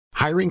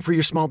Hiring for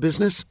your small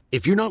business?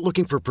 If you're not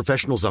looking for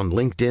professionals on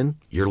LinkedIn,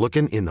 you're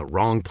looking in the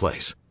wrong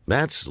place.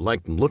 That's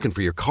like looking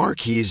for your car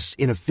keys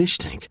in a fish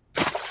tank.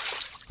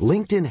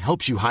 LinkedIn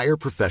helps you hire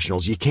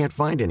professionals you can't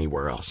find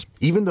anywhere else,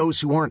 even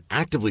those who aren't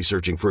actively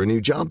searching for a new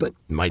job but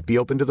might be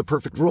open to the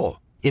perfect role.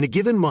 In a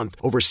given month,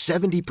 over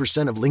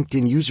 70% of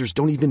LinkedIn users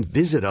don't even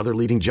visit other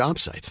leading job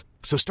sites.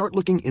 So start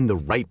looking in the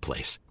right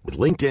place. With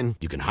LinkedIn,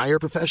 you can hire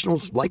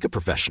professionals like a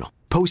professional.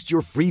 Post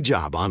your free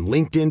job on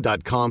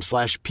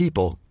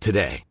linkedin.com/people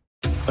today.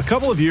 A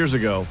couple of years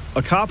ago,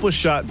 a cop was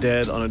shot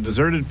dead on a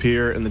deserted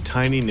pier in the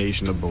tiny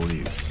nation of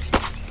Belize.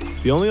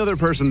 The only other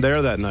person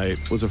there that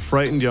night was a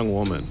frightened young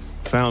woman,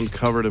 found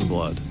covered in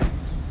blood.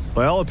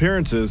 By all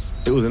appearances,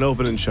 it was an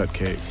open and shut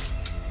case.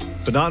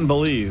 But not in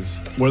Belize,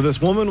 where this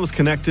woman was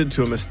connected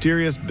to a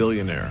mysterious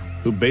billionaire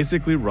who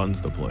basically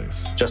runs the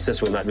place.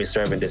 Justice will not be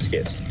served in this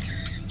case.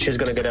 She's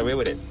gonna get away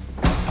with it.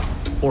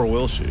 Or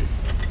will she?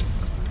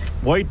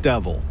 White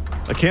Devil,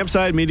 a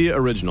Campside Media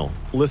original.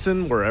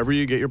 Listen wherever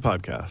you get your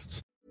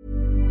podcasts.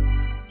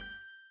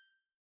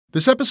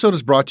 This episode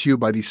is brought to you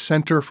by the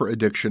Center for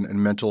Addiction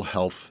and Mental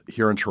Health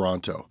here in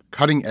Toronto.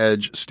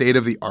 Cutting-edge,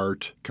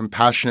 state-of-the-art,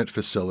 compassionate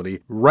facility.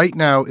 Right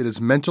now, it is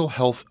Mental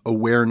Health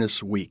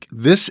Awareness Week.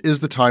 This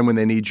is the time when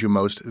they need you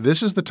most.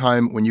 This is the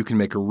time when you can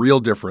make a real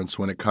difference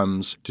when it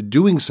comes to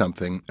doing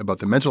something about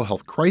the mental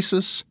health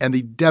crisis and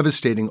the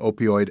devastating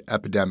opioid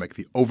epidemic,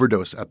 the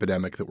overdose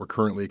epidemic that we're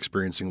currently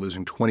experiencing,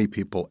 losing 20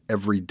 people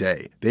every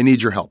day. They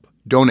need your help.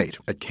 Donate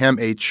at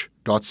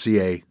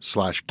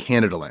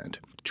camh.ca/Canadaland.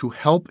 to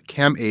help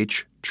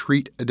CAMH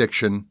treat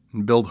addiction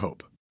and build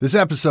hope. This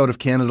episode of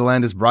Canada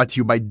Land is brought to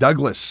you by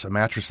Douglas, a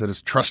mattress that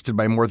is trusted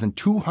by more than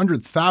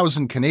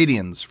 200,000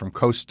 Canadians from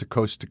coast to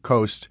coast to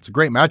coast. It's a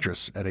great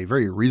mattress at a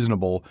very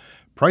reasonable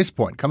price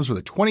point. Comes with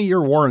a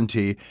 20-year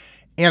warranty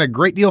and a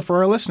great deal for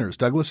our listeners.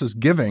 Douglas is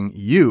giving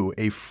you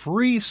a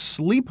free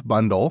sleep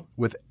bundle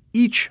with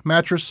each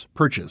mattress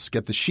purchase.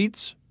 Get the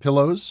sheets,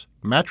 pillows,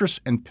 mattress,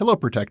 and pillow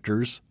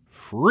protectors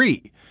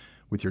free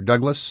with your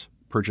Douglas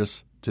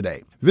purchase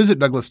today. Visit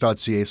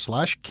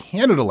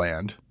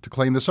douglas.ca/Canadaland to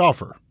claim this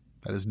offer.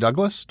 That is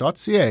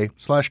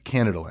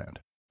douglas.ca/Canadaland.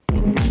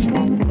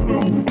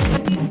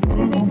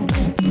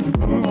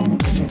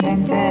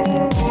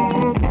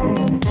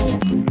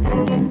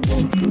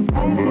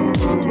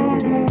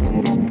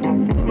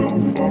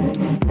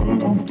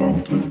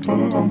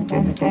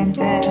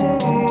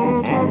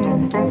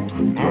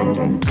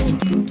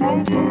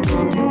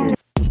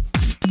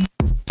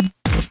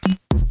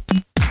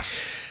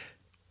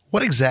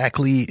 What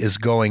exactly is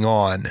going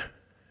on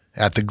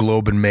at the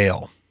Globe and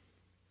Mail,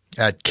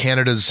 at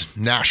Canada's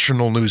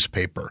national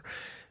newspaper,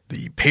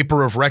 the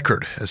paper of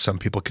record, as some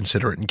people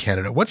consider it in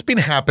Canada? What's been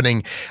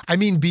happening,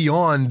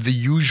 beyond the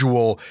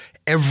usual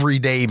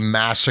everyday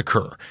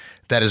massacre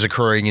that is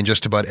occurring in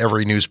just about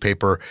every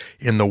newspaper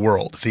in the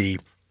world? The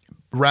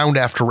round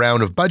after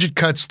round of budget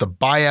cuts, the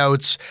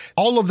buyouts,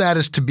 all of that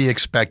is to be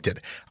expected.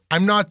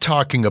 I'm not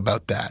talking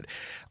about that.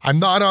 I'm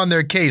not on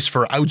their case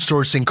for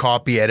outsourcing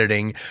copy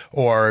editing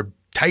or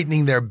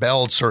tightening their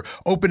belts or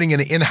opening an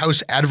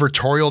in-house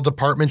advertorial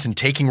department and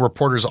taking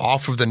reporters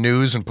off of the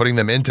news and putting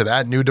them into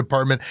that new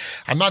department.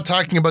 I'm not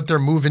talking about their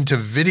move into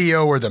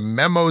video or the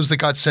memos that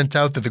got sent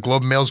out that the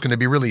Globe and Mail is going to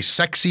be really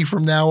sexy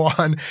from now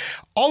on.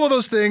 All of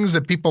those things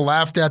that people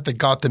laughed at that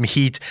got them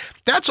heat,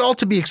 that's all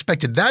to be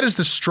expected. That is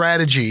the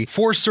strategy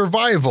for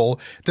survival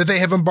that they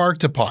have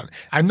embarked upon.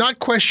 I'm not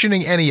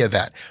questioning any of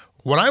that.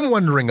 What I'm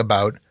wondering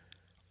about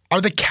are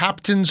the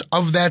captains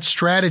of that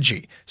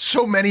strategy.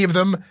 So many of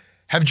them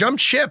have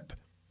jumped ship.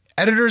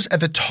 Editors at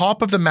the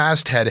top of the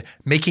masthead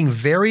making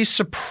very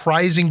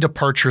surprising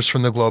departures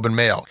from the Globe and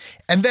Mail.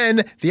 And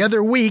then the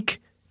other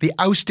week, the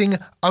ousting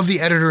of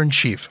the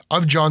editor-in-chief,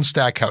 of John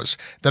Stackhouse,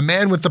 the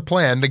man with the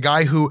plan, the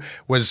guy who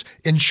was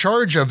in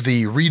charge of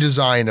the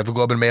redesign of the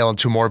Globe and Mail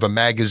into more of a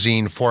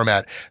magazine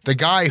format, the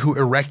guy who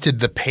erected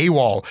the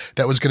paywall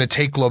that was going to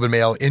take Globe and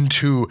Mail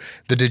into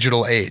the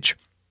digital age.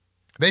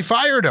 They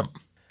fired him.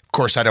 Of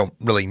course, I don't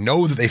really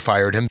know that they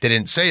fired him. They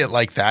didn't say it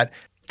like that.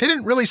 They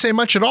didn't really say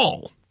much at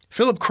all.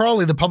 Philip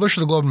Crawley, the publisher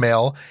of the Globe and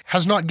Mail,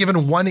 has not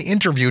given one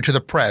interview to the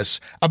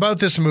press about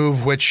this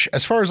move, which,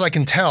 as far as I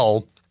can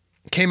tell,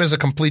 came as a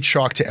complete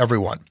shock to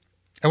everyone.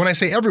 And when I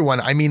say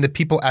everyone, I mean the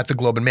people at the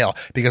Globe and Mail,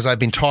 because I've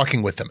been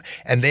talking with them,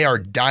 and they are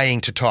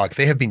dying to talk.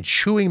 They have been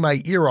chewing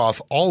my ear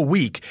off all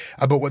week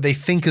about what they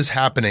think is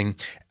happening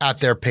at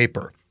their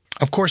paper.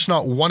 Of course,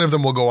 not one of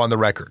them will go on the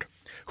record.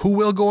 Who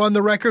will go on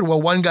the record?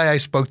 Well, one guy I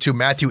spoke to,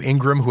 Matthew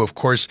Ingram, who of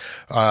course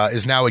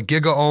is now at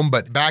GigaOM,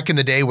 but back in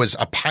the day was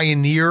a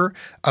pioneer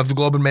of the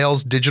Globe and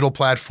Mail's digital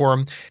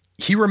platform.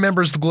 He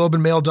remembers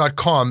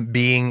theglobeandmail.com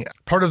being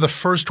part of the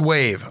first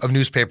wave of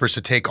newspapers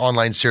to take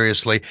online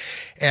seriously,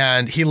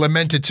 and he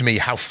lamented to me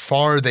how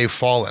far they've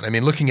fallen. I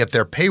mean, looking at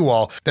their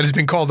paywall, that has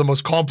been called the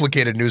most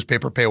complicated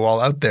newspaper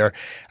paywall out there,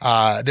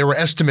 there were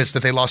estimates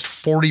that they lost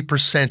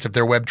 40% of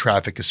their web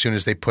traffic as soon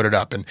as they put it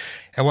up. And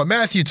what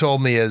Matthew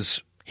told me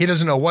is, he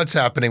doesn't know what's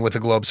happening with the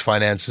Globe's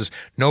finances.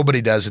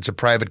 Nobody does. It's a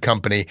private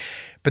company.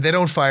 But they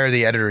don't fire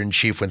the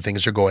editor-in-chief when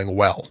things are going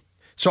well.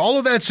 So all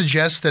of that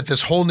suggests that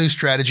this whole new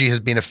strategy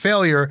has been a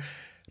failure.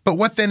 But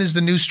what then is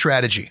the new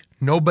strategy?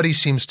 Nobody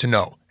seems to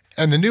know.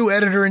 And the new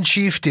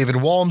editor-in-chief, David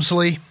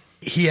Walmsley,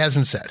 he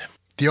hasn't said.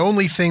 The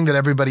only thing that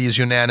everybody is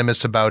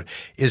unanimous about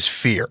is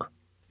fear.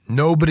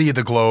 Nobody at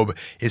the Globe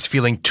is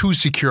feeling too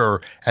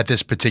secure at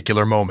this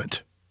particular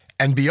moment.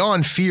 And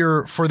beyond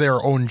fear for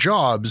their own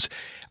jobs,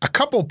 a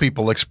couple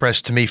people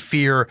expressed to me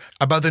fear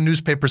about the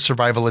newspaper's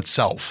survival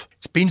itself.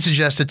 It's been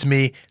suggested to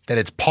me that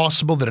it's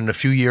possible that in a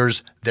few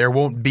years there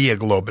won't be a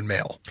Globe and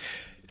Mail.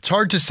 It's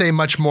hard to say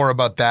much more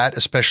about that,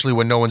 especially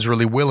when no one's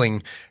really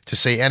willing to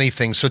say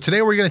anything. So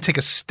today we're going to take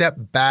a step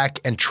back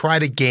and try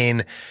to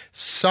gain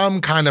some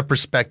kind of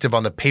perspective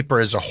on the paper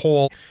as a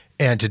whole.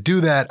 And to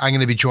do that, I'm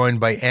going to be joined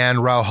by Anne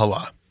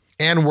Rauhala.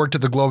 Anne worked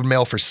at the Globe and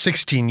Mail for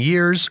 16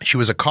 years. She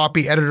was a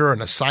copy editor,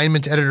 an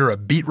assignment editor, a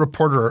beat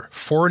reporter,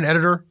 foreign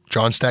editor,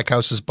 John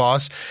Stackhouse's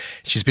boss.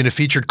 She's been a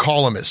featured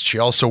columnist. She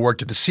also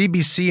worked at the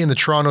CBC and the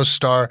Toronto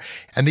Star,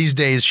 and these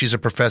days she's a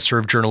professor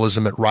of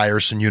journalism at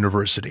Ryerson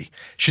University.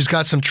 She's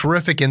got some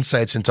terrific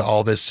insights into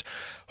all this.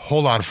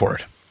 Hold on for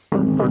it.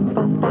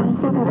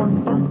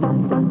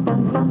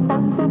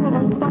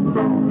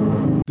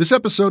 This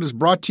episode is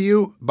brought to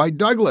you by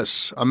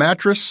Douglas, a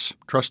mattress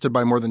trusted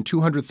by more than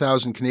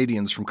 200,000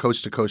 Canadians from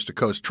coast to coast to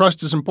coast.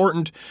 Trust is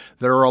important.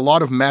 There are a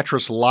lot of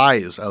mattress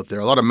lies out there,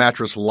 a lot of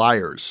mattress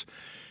liars.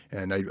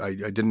 And I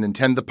didn't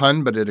intend the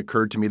pun, but it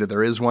occurred to me that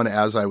there is one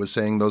as I was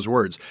saying those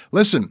words.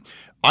 Listen,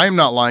 I am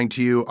not lying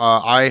to you.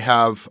 I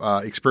have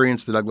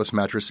experienced the Douglas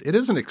mattress. It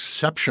is an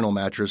exceptional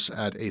mattress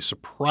at a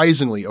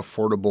surprisingly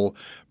affordable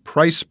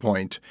price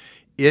point.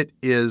 It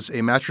is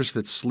a mattress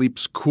that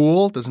sleeps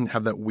cool, doesn't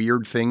have that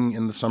weird thing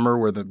in the summer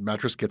where the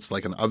mattress gets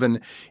like an oven.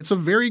 It's a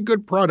very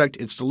good product.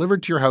 It's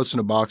delivered to your house in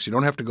a box. You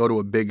don't have to go to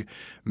a big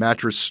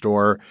mattress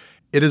store.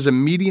 It is a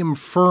medium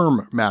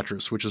firm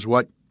mattress, which is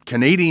what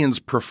Canadians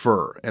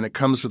prefer, and it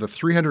comes with a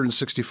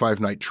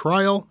 365-night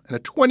trial and a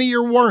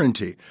 20-year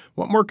warranty.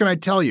 What more can I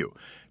tell you?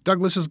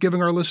 Douglas is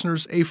giving our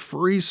listeners a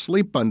free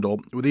sleep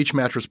bundle with each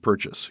mattress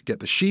purchase. Get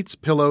the sheets,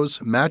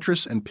 pillows,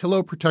 mattress, and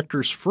pillow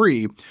protectors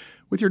free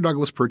with your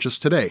Douglas purchase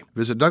today.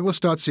 Visit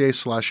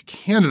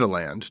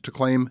douglas.ca/Canadaland to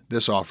claim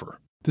this offer.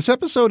 This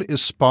episode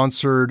is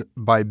sponsored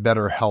by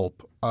BetterHelp.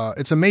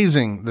 It's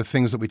amazing the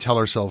things that we tell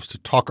ourselves to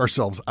talk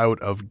ourselves out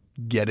of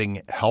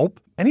getting help.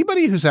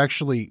 Anybody who's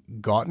actually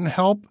gotten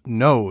help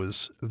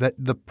knows that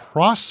the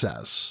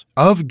process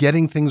of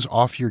getting things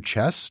off your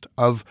chest,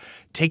 of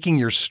taking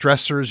your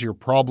stressors, your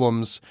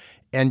problems,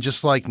 and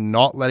just like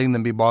not letting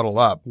them be bottled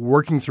up,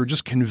 working through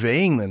just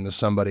conveying them to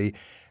somebody,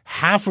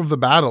 half of the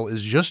battle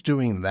is just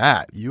doing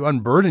that. You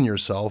unburden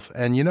yourself.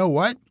 And you know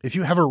what? If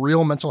you have a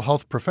real mental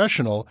health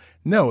professional,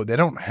 no, they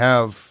don't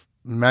have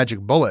magic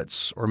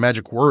bullets or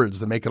magic words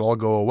that make it all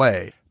go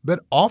away.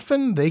 But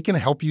often they can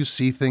help you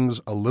see things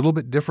a little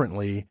bit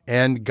differently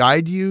and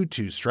guide you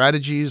to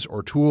strategies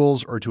or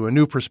tools or to a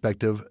new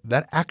perspective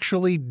that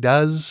actually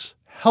does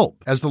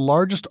help. As the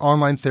largest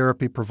online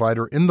therapy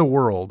provider in the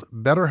world,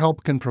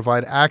 BetterHelp can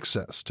provide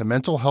access to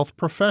mental health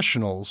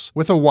professionals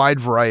with a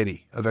wide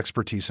variety of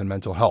expertise in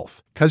mental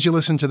health. Because you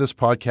listen to this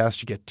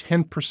podcast, you get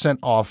 10%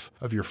 off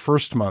of your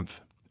first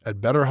month at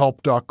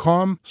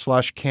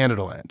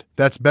betterhelp.com/Canadaland.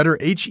 That's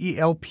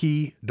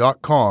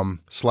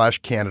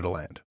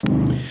betterhelp.com/Canadaland.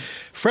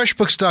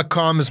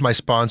 FreshBooks.com is my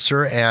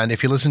sponsor, and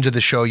if you listen to the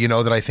show, you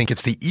know that I think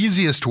it's the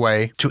easiest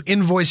way to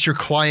invoice your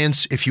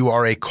clients if you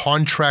are a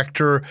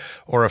contractor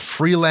or a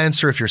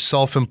freelancer, if you're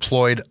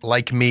self-employed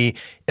like me.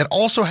 It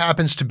also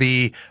happens to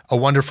be a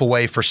wonderful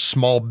way for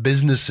small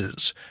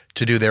businesses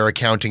to do their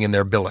accounting and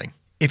their billing.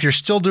 If you're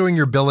still doing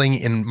your billing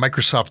in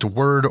Microsoft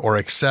Word or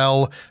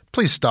Excel,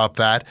 please stop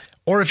that.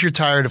 Or if you're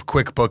tired of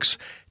QuickBooks,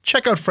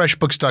 check out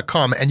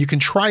FreshBooks.com and you can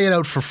try it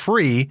out for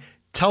free.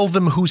 Tell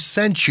them who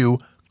sent you.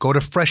 Go to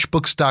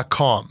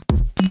FreshBooks.com.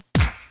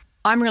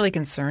 I'm really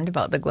concerned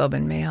about the Globe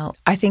and Mail.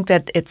 I think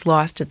that it's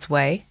lost its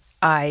way.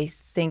 I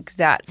think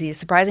that the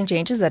surprising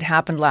changes that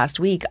happened last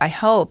week, I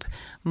hope,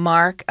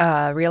 mark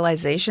a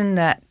realization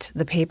that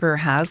the paper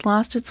has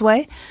lost its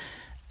way.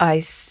 I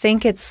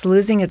think it's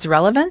losing its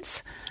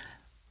relevance.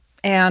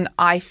 And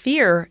I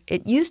fear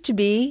it used to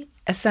be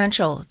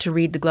essential to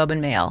read the Globe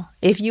and Mail.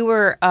 If you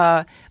were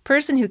a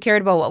person who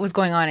cared about what was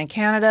going on in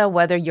Canada,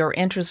 whether your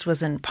interest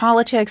was in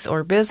politics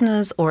or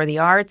business or the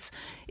arts,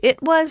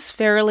 it was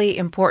fairly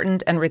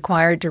important and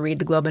required to read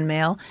the Globe and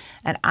Mail.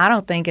 And I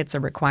don't think it's a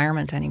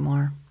requirement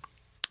anymore.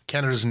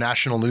 Canada's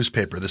national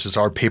newspaper. This is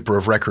our paper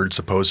of record,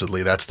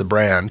 supposedly. That's the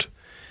brand.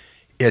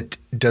 It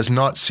does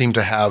not seem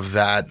to have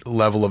that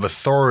level of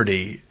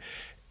authority.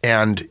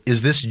 And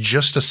is this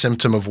just a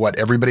symptom of what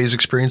everybody is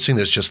experiencing?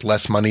 There's just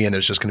less money and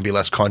there's just going to be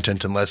less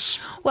content and less...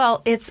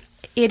 Well, it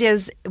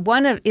is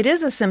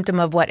a symptom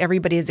of what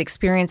everybody is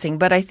experiencing,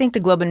 but I think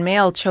the Globe and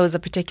Mail chose a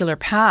particular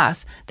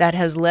path that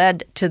has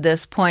led to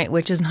this point,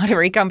 which is not a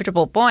very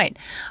comfortable point.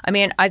 I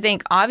mean, I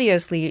think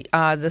obviously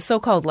the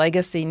so-called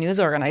legacy news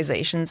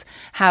organizations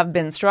have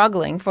been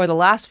struggling for the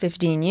last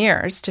 15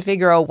 years to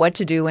figure out what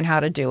to do and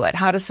how to do it,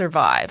 how to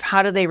survive,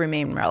 how do they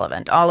remain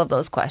relevant, all of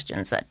those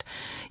questions that,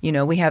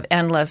 we have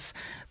endless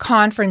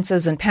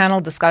conferences and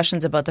panel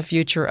discussions about the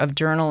future of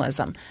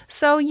journalism.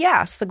 So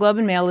yes, the Globe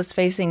and Mail is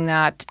facing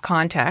that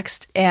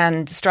context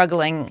and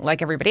struggling like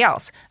everybody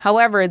else.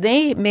 However,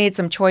 they made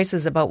some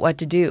choices about what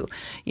to do.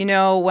 You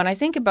know, when I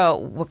think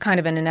about what kind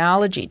of an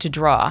analogy to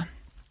draw,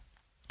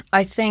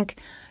 I think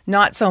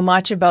not so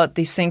much about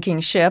the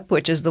sinking ship,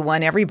 which is the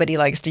one everybody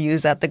likes to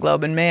use at the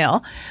Globe and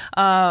Mail,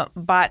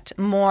 but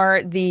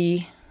more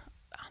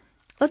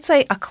let's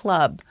say a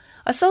club,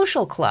 a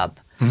social club.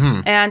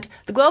 Mm-hmm. And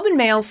the Globe and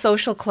Mail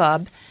Social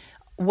Club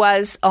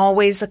was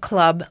always a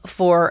club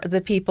for the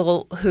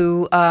people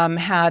who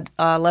had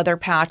leather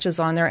patches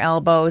on their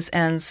elbows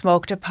and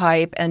smoked a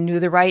pipe and knew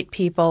the right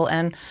people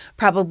and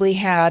probably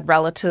had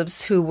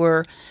relatives who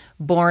were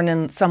born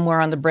in somewhere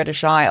on the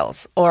British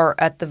Isles, or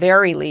at the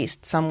very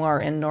least somewhere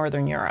in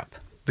Northern Europe.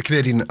 The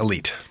Canadian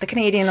elite. The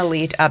Canadian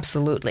elite,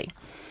 absolutely.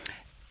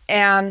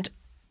 And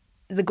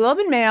the Globe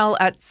and Mail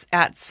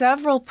at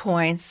several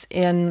points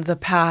in the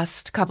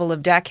past couple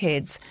of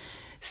decades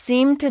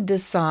seemed to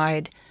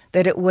decide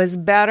that it was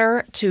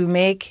better to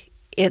make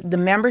the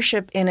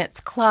membership in its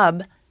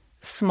club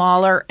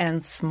smaller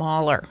and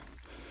smaller.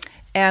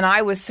 And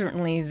I was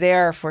certainly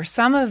there for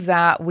some of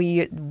that.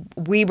 We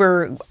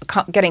were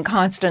getting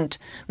constant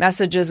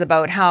messages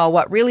about how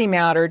what really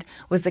mattered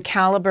was the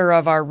caliber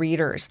of our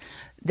readers.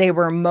 They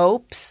were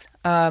MOPEs,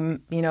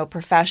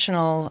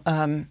 professional.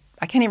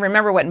 I can't even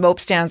remember what MOPE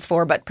stands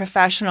for, but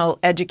professional,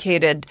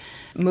 educated,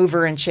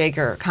 mover and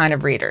shaker kind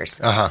of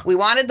readers. Uh-huh. We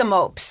wanted the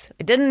MOPEs.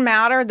 It didn't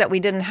matter that we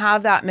didn't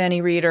have that many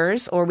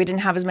readers, or we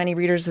didn't have as many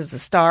readers as the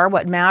Star.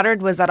 What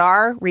mattered was that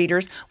our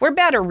readers were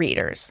better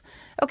readers.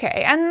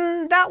 Okay,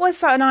 and that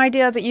was an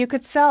idea that you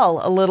could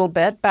sell a little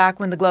bit back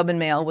when the Globe and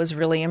Mail was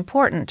really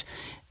important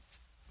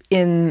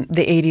in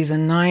the 80s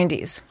and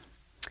 90s.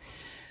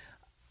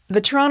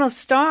 The Toronto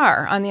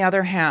Star, on the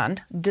other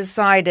hand,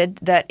 decided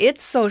that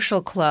its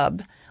social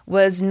club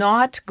was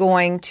not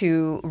going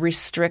to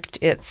restrict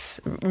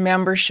its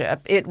membership.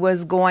 It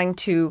was going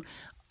to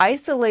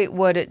isolate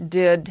what it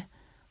did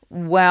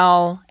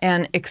well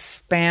and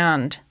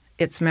expand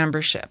its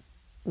membership.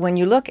 When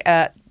you look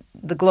at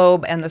the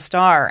Globe and the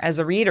Star as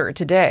a reader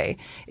today,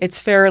 it's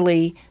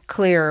fairly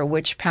clear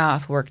which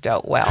path worked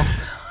out well.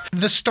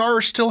 The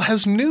Star still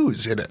has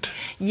news in it.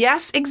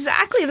 Yes,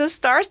 exactly. The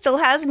Star still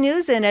has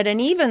news in it.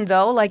 And even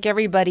though, like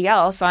everybody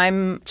else,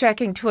 I'm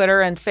checking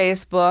Twitter and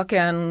Facebook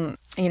and,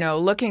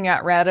 looking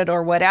at Reddit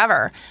or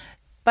whatever,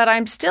 but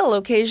I'm still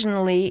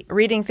occasionally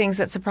reading things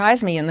that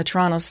surprise me in the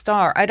Toronto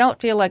Star. I don't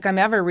feel like I'm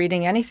ever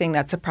reading anything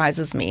that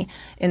surprises me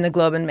in the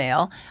Globe and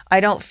Mail. I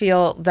don't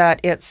feel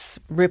that it's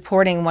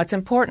reporting what's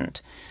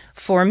important.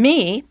 For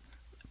me,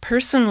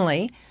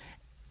 personally,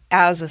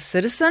 as a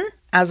citizen,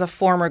 as a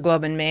former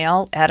Globe and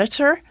Mail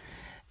editor,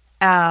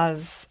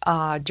 as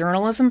a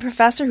journalism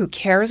professor who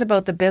cares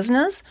about the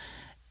business,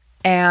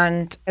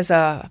 and as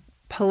a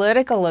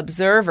political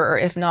observer,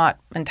 if not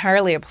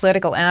entirely a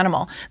political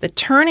animal, the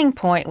turning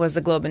point was the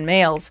Globe and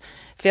Mail's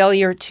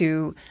failure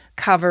to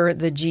cover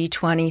the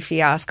G20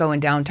 fiasco in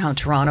downtown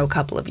Toronto a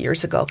couple of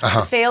years ago.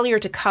 The failure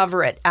to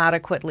cover it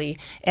adequately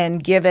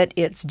and give it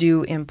its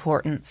due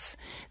importance.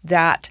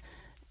 That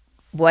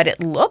what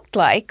it looked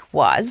like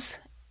was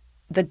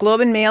the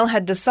Globe and Mail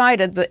had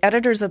decided, the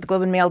editors of the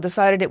Globe and Mail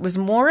decided it was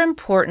more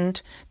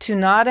important to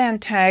not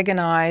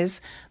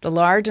antagonize the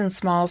large and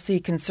small C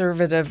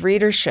conservative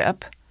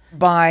readership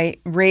by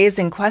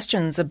raising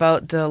questions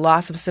about the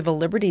loss of civil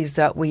liberties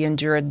that we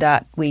endured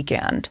that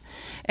weekend.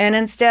 And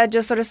instead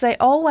just sort of say,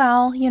 oh,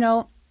 well,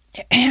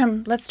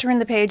 let's turn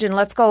the page and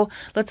let's go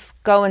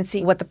and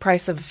see what the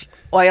price of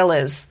oil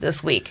is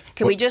this week.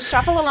 Can we just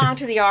shuffle along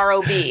to the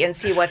ROB and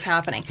see what's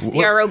happening?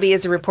 The ROB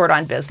is a report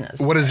on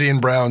business. What has Ian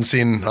Brown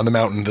seen on the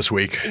mountain this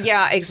week?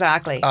 Yeah,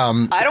 exactly.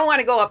 I don't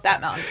want to go up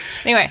that mountain.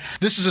 Anyway.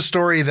 This is a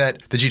story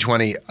that the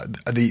G20,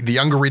 the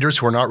younger readers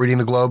who are not reading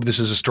the Globe, this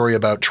is a story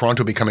about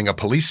Toronto becoming a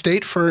police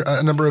state for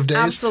a number of days.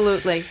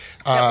 Absolutely.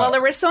 Well,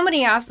 there were so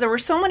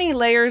many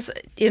layers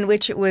in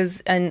which it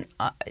was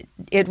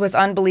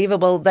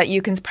unbelievable that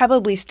you can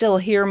probably still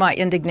hear my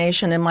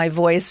indignation in my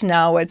voice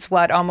now. It's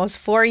almost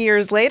 4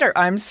 years later.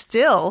 I'm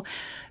still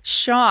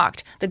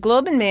shocked. The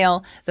Globe and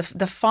Mail,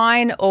 the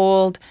fine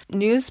old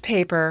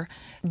newspaper,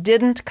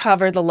 didn't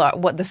cover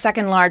the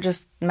second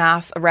largest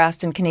mass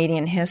arrest in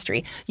Canadian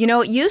history.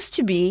 It used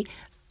to be,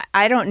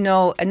 I don't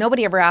know,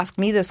 nobody ever asked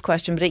me this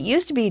question, but it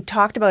used to be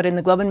talked about in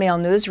the Globe and Mail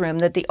newsroom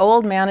that the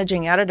old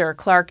managing editor,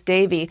 Clark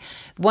Davey,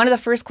 one of the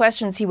first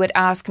questions he would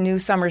ask new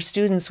summer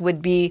students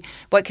would be,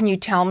 what can you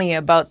tell me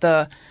about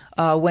the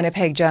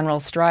Winnipeg General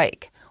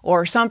Strike?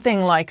 Or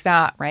something like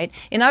that, right?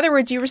 In other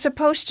words, you were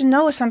supposed to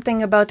know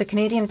something about the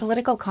Canadian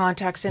political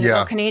context and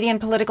about Canadian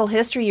political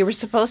history. You were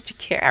supposed to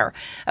care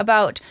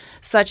about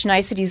such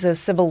niceties as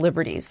civil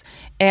liberties.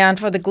 And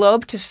for the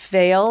Globe to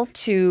fail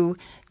to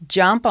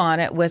jump on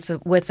it with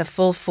the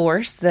full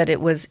force that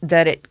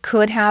it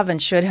could have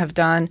and should have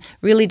done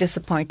really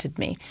disappointed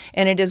me.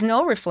 And it is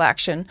no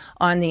reflection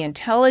on the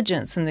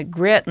intelligence and the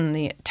grit and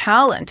the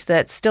talent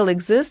that still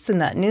exists in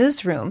that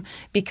newsroom,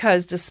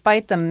 because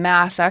despite the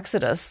mass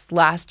exodus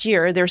last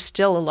year, there's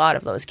still a lot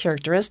of those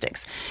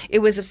characteristics. It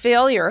was a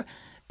failure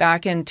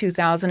back in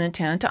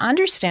 2010 to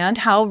understand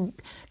how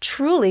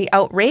truly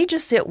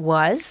outrageous it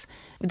was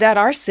that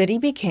our city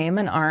became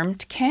an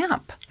armed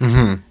camp.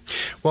 Mm-hmm.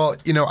 Well,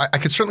 I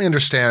could certainly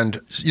understand,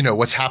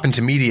 what's happened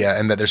to media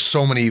and that there's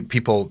so many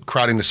people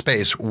crowding the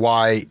space,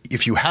 why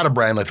if you had a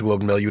brand like the Globe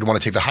and Mail, you would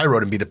want to take the high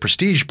road and be the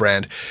prestige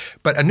brand.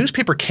 But a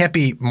newspaper can't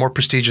be more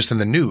prestigious than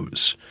the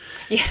news.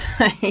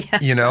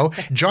 Yeah.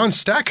 John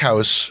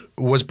Stackhouse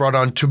was brought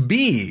on to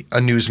be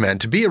a newsman,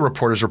 to be a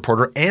reporter's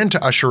reporter, and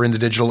to usher in the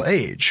digital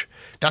age.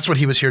 That's what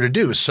he was here to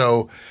do.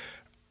 So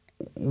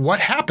what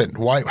happened?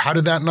 How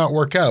did that not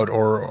work out?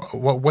 Or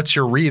what's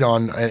your read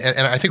on?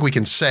 And I think we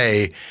can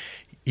say,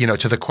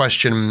 to the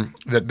question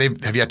that they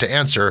have yet to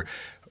answer,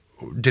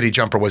 did he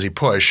jump or was he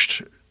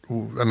pushed?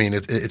 I mean,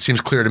 it seems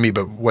clear to me,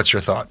 but what's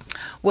your thought?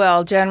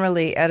 Well,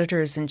 generally,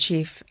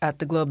 editors-in-chief at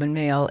the Globe and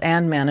Mail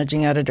and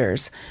managing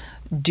editors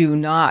do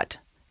not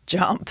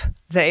jump.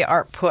 They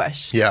are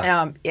pushed.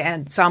 Yeah.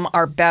 And some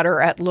are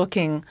better at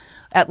looking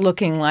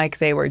like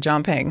they were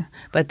jumping,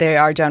 but they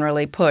are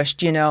generally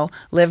pushed.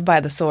 Live by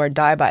the sword,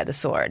 die by the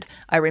sword.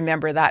 I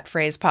remember that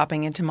phrase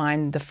popping into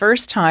mind the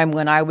first time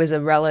when I was a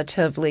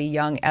relatively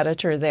young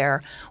editor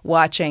there,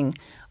 watching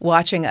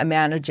a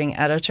managing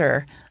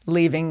editor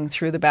leaving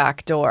through the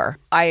back door.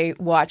 I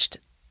watched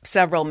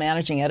several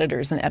managing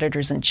editors and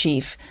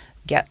editors-in-chief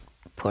get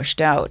pushed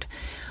out.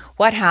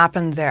 What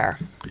happened there?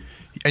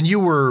 And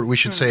you were, we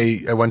should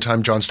say, at one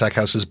time, John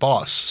Stackhouse's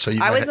boss. So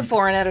I was a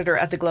foreign editor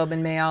at the Globe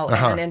and Mail.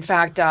 And in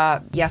fact,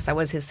 yes, I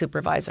was his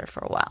supervisor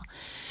for a while.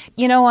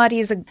 You know what?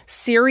 He's a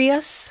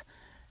serious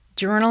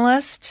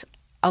journalist,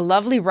 a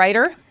lovely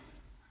writer,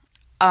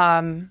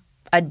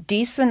 a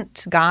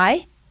decent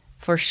guy,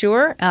 for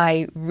sure.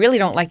 I really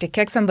don't like to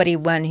kick somebody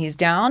when he's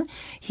down.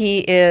 He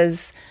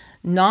is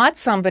not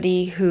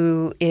somebody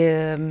who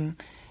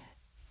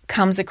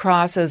comes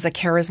across as a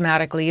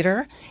charismatic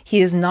leader.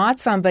 He is not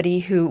somebody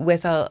who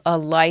with a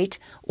light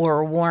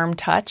or warm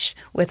touch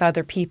with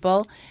other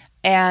people.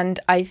 And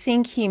I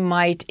think he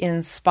might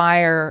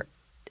inspire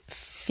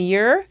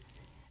fear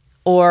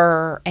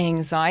or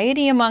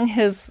anxiety among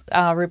his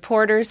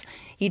reporters.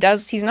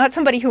 He's not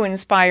somebody who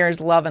inspires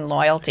love and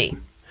loyalty.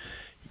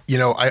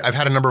 I've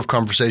had a number of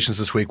conversations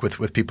this week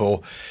with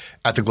people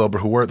at the Globe or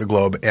who were at the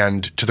Globe,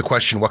 and to the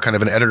question, what kind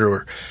of an editor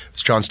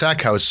was John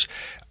Stackhouse,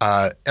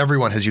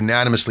 everyone has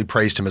unanimously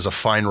praised him as a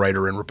fine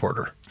writer and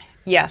reporter.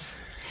 Yes.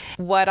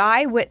 What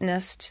I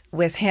witnessed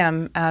with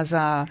him as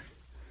a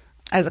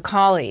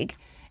colleague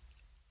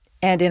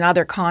and in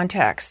other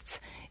contexts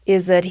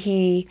is that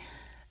he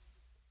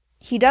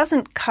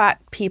doesn't cut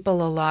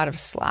people a lot of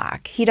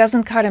slack. He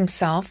doesn't cut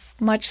himself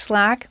much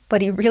slack, but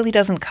he really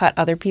doesn't cut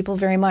other people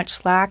very much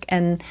slack.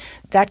 And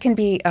that can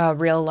be a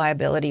real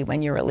liability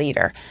when you're a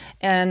leader.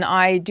 And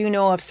I do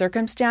know of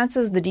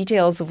circumstances, the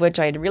details of which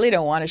I really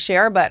don't want to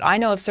share, but I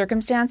know of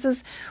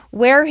circumstances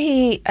where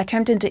he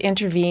attempted to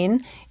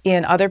intervene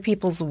in other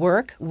people's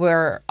work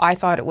where I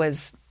thought it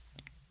was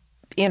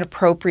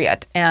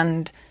inappropriate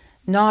and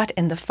not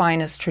in the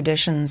finest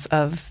traditions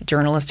of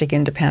journalistic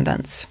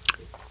independence.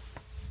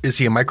 Is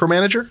he a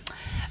micromanager?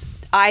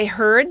 I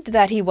heard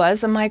that he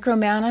was a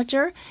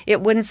micromanager.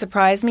 It wouldn't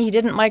surprise me. He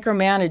didn't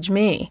micromanage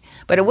me,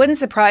 but it wouldn't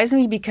surprise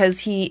me because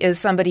he is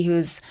somebody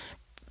who's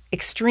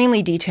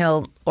extremely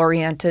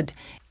detail-oriented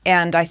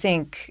and I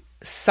think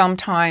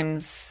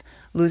sometimes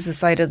loses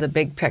sight of the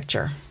big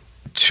picture.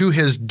 To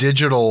his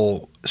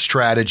digital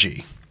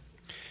strategy,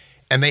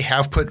 and they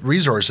have put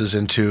resources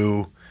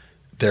into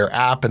their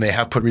app and they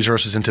have put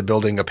resources into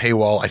building a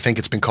paywall. I think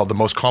it's been called the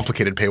most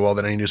complicated paywall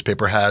that any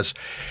newspaper has.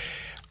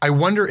 I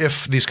wonder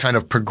if these kind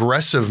of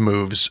progressive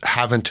moves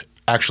haven't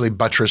actually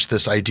buttressed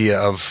this idea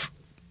of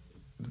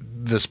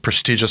this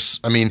prestigious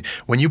 – I mean,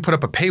 when you put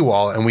up a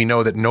paywall and we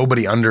know that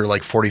nobody under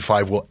like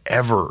 45 will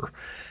ever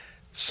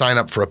sign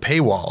up for a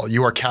paywall,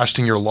 you are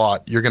casting your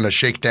lot. You're going to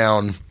shake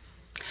down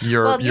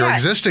your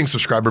existing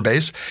subscriber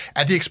base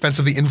at the expense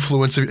of the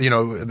influence of,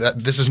 that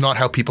this is not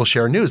how people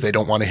share news. They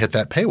don't want to hit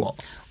that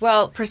paywall.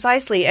 Well,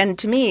 precisely. And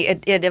to me,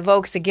 it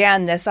evokes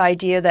again this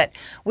idea that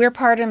we're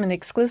part of an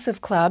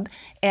exclusive club.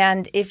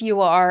 And if you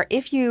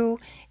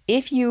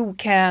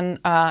can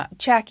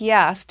check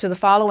yes to the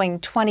following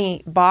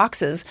 20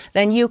 boxes,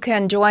 then you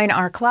can join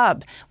our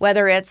club,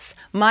 whether it's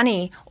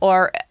money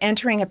or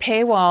entering a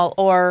paywall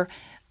or,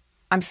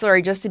 I'm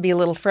sorry, just to be a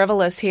little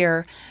frivolous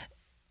here,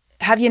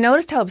 have you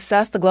noticed how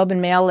obsessed the Globe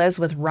and Mail is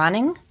with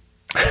running?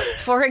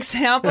 For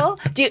example,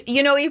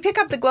 you pick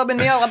up the Globe and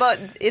Mail about,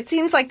 it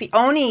seems like the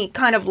only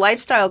kind of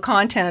lifestyle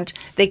content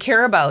they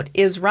care about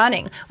is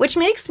running, which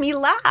makes me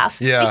laugh.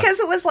 Yeah. Because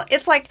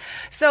it's like,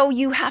 so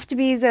you have to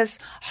be this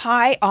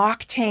high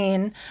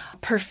octane,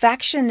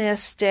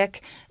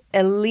 perfectionistic,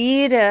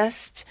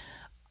 elitist,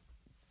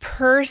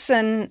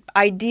 person,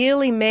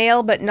 ideally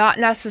male, but not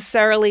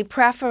necessarily,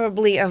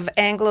 preferably of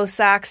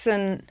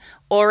Anglo-Saxon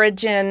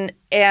origin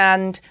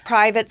and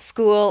private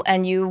school,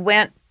 and you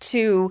went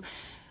to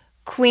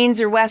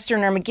Queen's or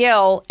Western or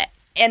McGill,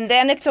 and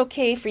then it's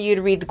okay for you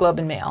to read the Globe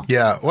and Mail.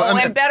 Yeah. Well,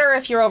 and better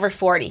if you're over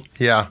 40.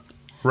 Yeah.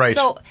 Right.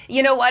 So,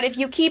 you know what, if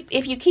you keep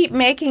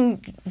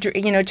making,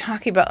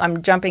 talking about,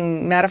 I'm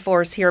jumping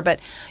metaphors here, but,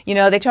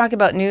 they talk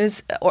about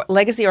news or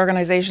legacy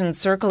organizations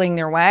circling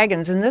their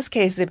wagons. In this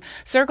case, they've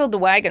circled the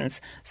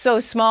wagons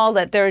so small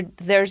that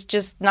there's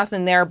just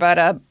nothing there but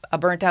a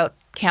burnt out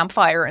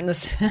campfire in the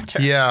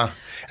center. Yeah.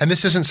 And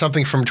this isn't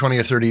something from 20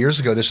 or 30 years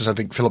ago. This is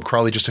something Philip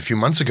Crawley just a few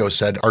months ago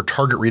said our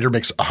target reader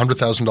makes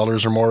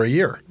 $100,000 or more a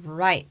year.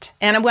 Right.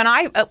 And when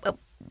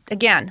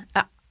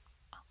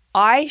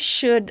I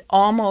should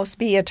almost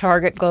be a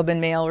Target Globe and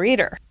Mail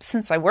reader.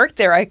 Since I worked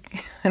there, I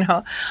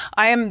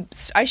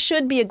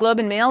should be a Globe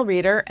and Mail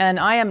reader, and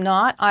I am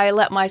not. I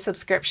let my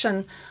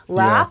subscription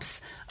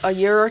lapse a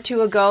year or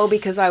two ago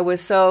because I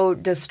was so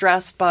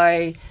distressed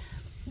by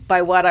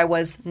what I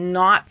was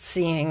not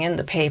seeing in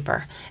the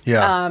paper.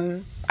 Yeah.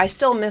 I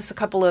still miss a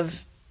couple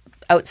of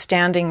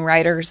outstanding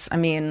writers. I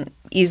mean,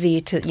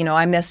 easy to,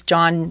 I miss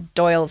John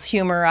Doyle's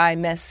humor. I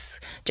miss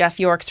Jeff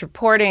York's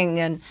reporting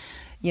and,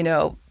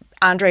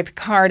 Andre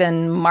Picard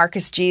and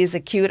Marcus G's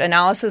acute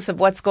analysis of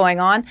what's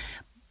going on.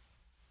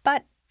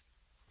 But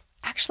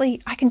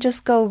actually, I can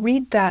just go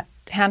read that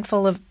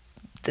handful of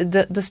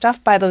the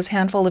stuff by those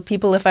handful of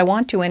people if I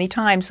want to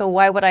anytime. So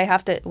why do I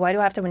have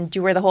to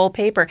endure the whole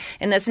paper?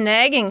 And this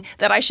nagging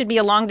that I should be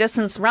a long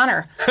distance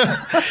runner.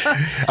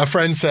 A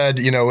friend said,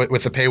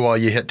 with the paywall,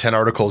 you hit 10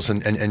 articles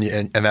and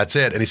that's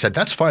it. And he said,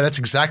 that's fine.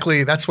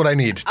 That's what I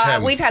need.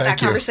 10. We've had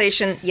that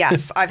conversation.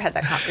 Yes, I've had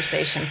that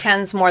conversation.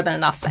 10's more than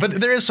enough. Thanks.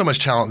 But there is so much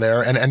talent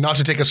there. And not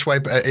to take a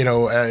swipe,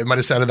 it might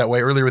have sounded that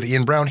way earlier with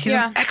Ian Brown. He's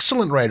an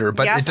excellent writer,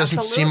 but it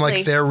doesn't seem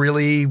like they're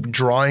really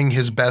drawing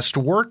his best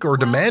work or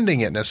demanding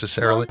it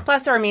necessarily. Well,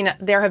 plus,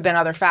 there have been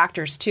other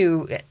factors,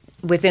 too,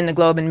 within the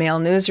Globe and Mail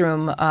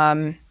newsroom,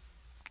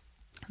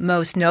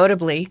 most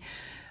notably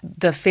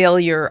the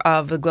failure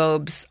of the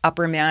Globe's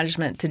upper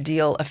management to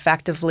deal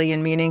effectively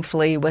and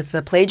meaningfully with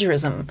the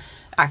plagiarism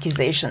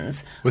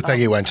accusations. With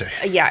Peggy Wente.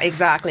 Yeah,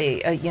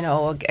 exactly, a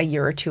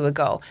year or two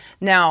ago.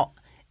 Now,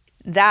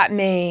 that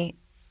may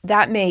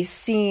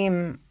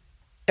seem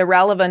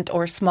irrelevant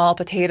or small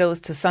potatoes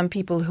to some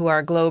people who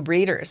are Globe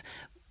readers,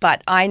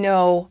 but I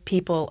know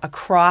people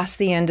across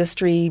the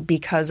industry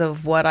because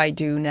of what I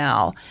do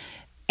now.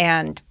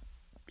 And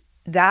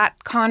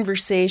that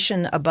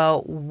conversation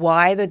about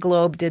why the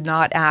Globe did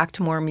not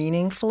act more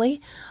meaningfully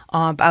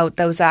about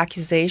those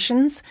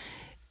accusations,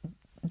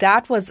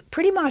 that was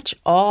pretty much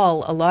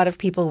all a lot of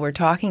people were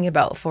talking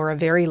about for a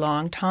very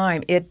long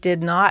time. It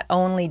did not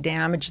only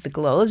damage the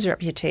Globe's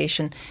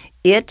reputation,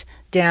 it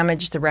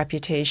damaged the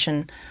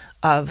reputation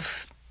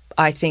of,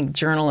 I think,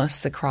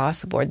 journalists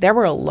across the board. There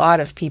were a lot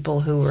of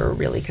people who were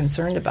really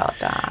concerned about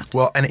that.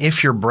 Well, and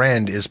if your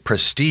brand is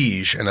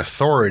prestige and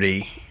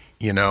authority,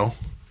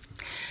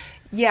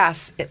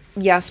 Yes,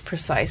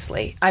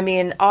 precisely. I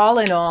mean, all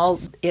in all,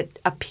 it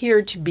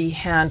appeared to be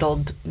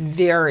handled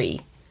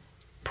very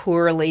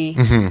poorly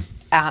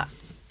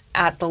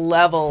at the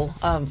level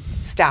of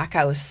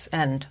Stackhouse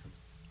and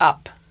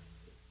up.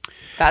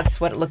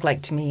 That's what it looked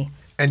like to me.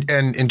 And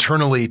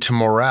internally to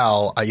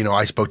morale,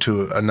 I spoke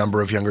to a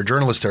number of younger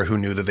journalists there who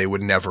knew that they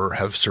would never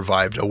have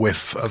survived a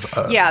whiff of.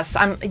 Yes,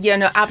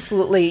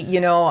 absolutely.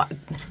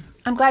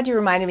 I'm glad you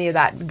reminded me of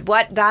that.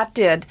 What that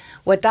did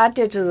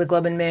to the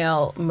Globe and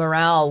Mail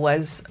morale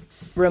was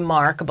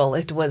remarkable.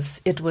 It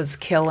was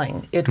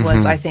killing. It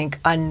was, I think,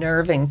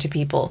 unnerving to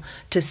people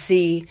to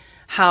see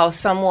how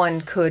someone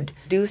could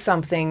do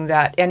something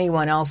that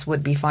anyone else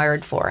would be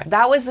fired for.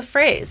 That was the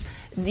phrase.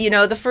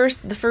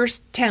 The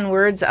first 10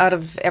 words out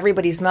of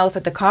everybody's mouth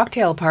at the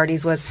cocktail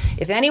parties was,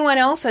 if anyone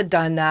else had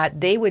done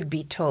that, they would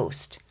be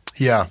toast.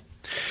 Yeah.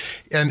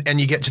 And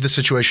you get to the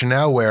situation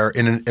now where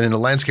in a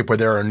landscape where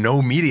there are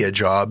no media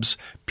jobs,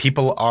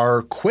 people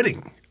are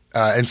quitting.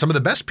 And some of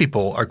the best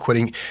people are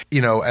quitting.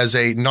 As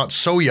a not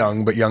so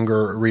young but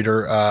younger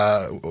reader,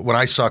 when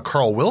I saw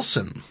Carl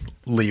Wilson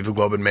leave the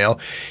Globe and Mail,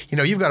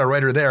 you've got a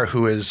writer there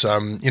who is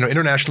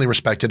internationally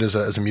respected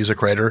as a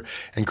music writer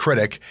and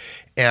critic.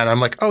 And I'm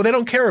like, oh, they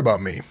don't care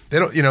about me. They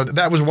don't,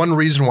 that was one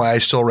reason why I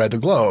still read the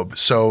Globe.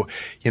 So,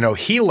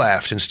 he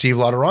left and Steve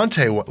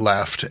Laurent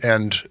left.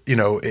 And,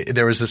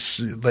 there was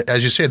this,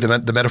 as you say,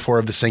 the metaphor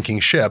of the sinking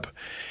ship.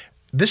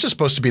 This is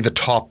supposed to be the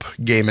top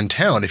game in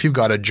town. If you've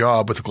got a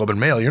job with the Globe and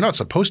Mail, you're not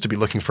supposed to be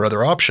looking for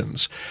other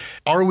options.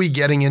 Are we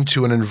getting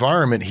into an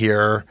environment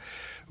here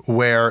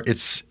where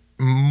it's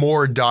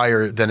more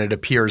dire than it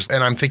appears?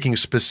 And I'm thinking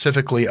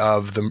specifically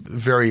of the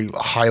very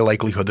high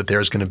likelihood that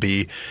there's going to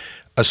be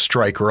a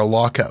strike or a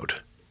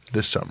lockout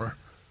this summer.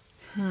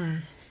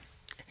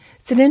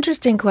 It's an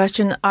interesting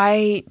question.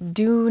 I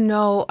do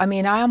know,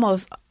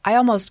 I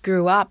almost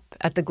grew up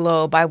at the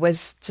Globe. I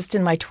was just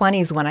in my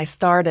 20s when I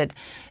started,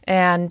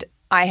 and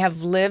I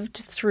have lived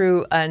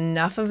through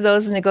enough of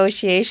those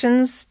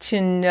negotiations to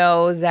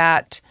know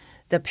that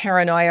the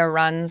paranoia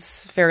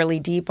runs fairly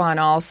deep on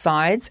all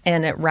sides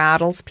and it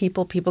rattles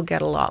people. People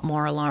get a lot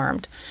more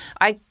alarmed.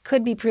 I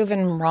could be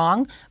proven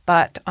wrong,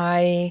 but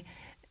I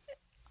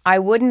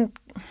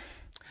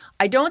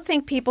don't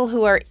think people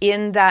who are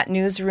in that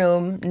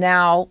newsroom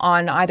now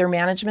on either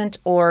management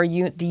or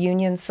the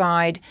union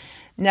side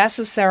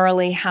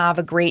necessarily have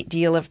a great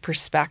deal of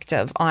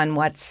perspective on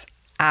what's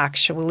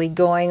actually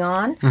going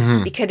on,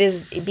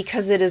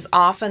 because it is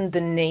often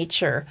the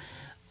nature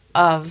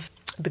of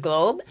the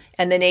Globe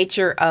and the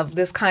nature of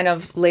this kind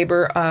of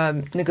labor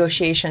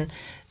negotiation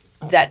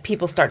that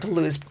people start to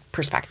lose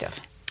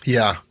perspective.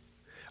 Yeah.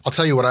 I'll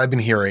tell you what I've been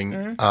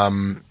hearing.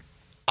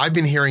 I've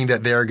been hearing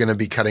that they're going to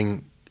be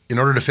cutting, in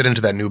order to fit into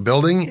that new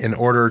building, in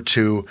order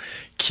to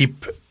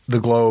keep the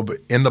Globe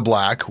in the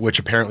black, which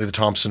apparently the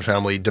Thompson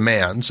family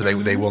demands. So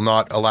they will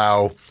not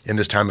allow, in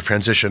this time of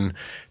transition,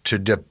 to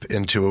dip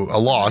into a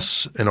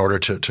loss in order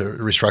to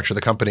restructure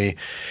the company.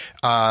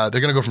 They're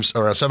going to go from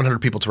around 700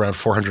 people to around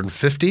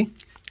 450.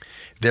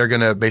 They're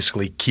going to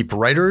basically keep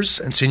writers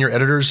and senior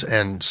editors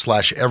and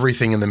slash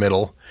everything in the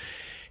middle.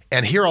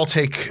 And here I'll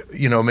take,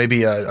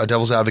 maybe a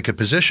devil's advocate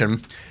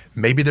position.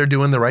 Maybe they're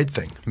doing the right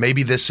thing.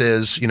 Maybe this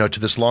is, to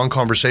this long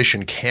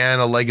conversation, can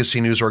a legacy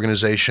news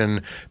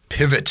organization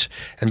pivot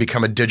and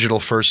become a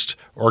digital-first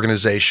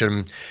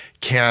organization?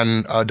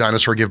 Can a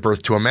dinosaur give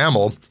birth to a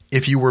mammal?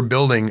 If you were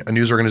building a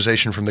news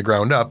organization from the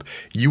ground up,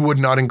 you would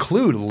not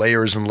include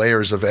layers and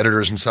layers of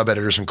editors and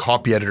sub-editors and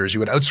copy editors. You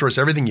would outsource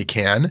everything you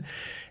can,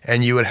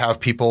 and you would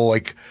have people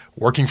like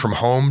working from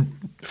home,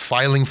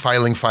 filing,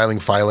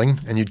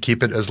 and you'd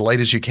keep it as light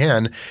as you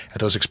can at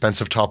those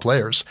expensive top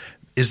layers.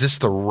 Is this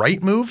the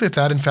right move, if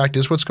that in fact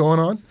is what's going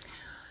on?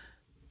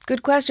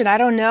 Good question. I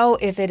don't know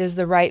if it is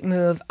the right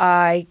move.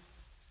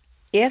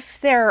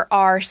 If there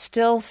are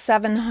still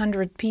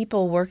 700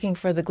 people working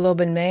for the Globe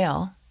and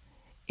Mail,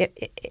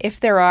 if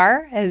there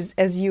are,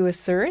 as you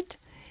assert,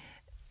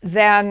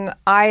 then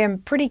I am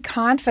pretty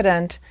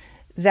confident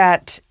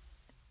that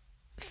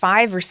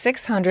 500 or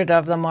 600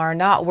 of them are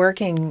not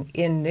working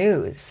in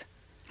news.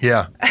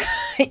 Yeah.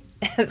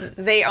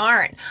 They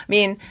aren't. I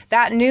mean,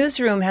 that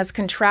newsroom has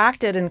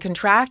contracted and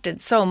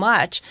contracted so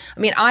much. I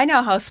mean, I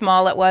know how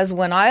small it was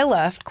when I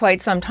left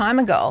quite some time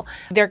ago.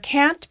 There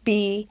can't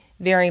be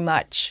very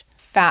much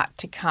fat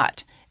to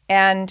cut.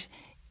 And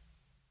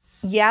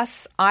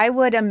yes, I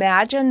would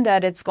imagine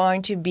that it's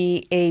going to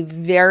be a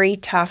very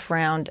tough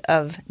round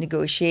of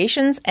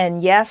negotiations.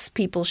 And yes,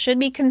 people should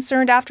be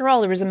concerned. After all,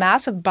 there was a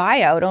massive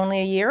buyout only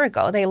a year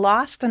ago. They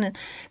lost an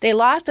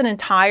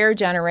entire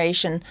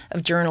generation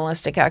of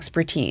journalistic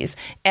expertise.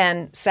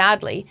 And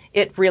sadly,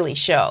 it really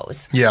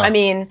shows. Yeah. I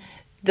mean,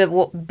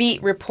 the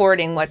beat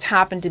reporting, what's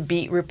happened to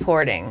beat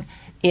reporting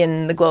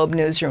in the Globe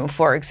newsroom,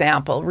 for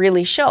example,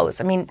 really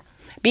shows. I mean,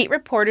 beat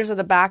reporters are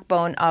the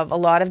backbone of a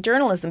lot of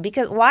journalism.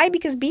 Why?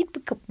 Because beat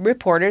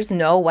reporters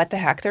know what the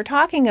heck they're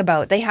talking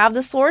about. They have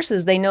the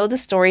sources. They know the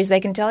stories.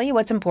 They can tell you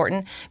what's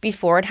important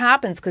before it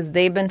happens because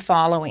they've been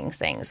following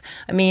things.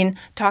 I mean,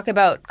 talk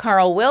about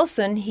Carl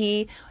Wilson.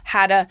 He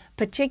had a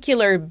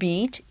particular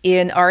beat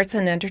in arts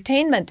and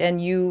entertainment,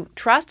 and you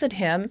trusted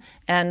him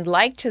and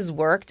liked his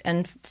work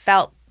and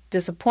felt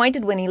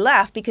disappointed when he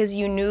left because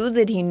you knew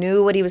that he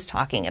knew what he was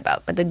talking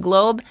about. But the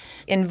Globe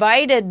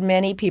invited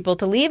many people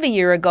to leave a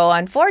year ago.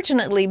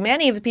 Unfortunately,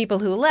 many of the people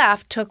who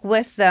left took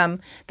with them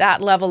that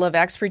level of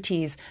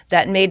expertise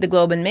that made the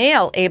Globe and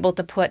Mail able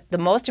to put the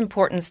most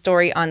important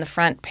story on the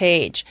front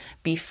page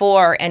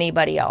before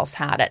anybody else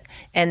had it.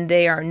 And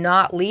they are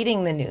not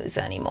leading the news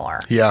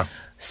anymore. Yeah.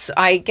 So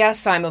I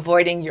guess I'm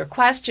avoiding your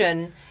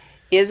question.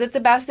 Is it the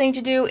best thing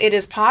to do? It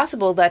is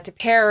possible that to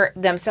pare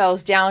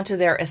themselves down to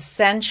their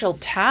essential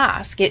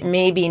task, it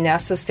may be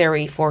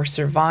necessary for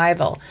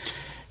survival.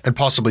 And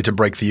possibly to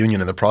break the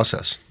union in the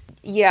process.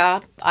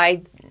 Yeah,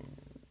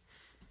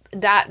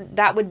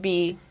 that would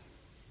be,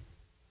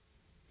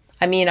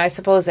 I mean, I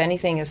suppose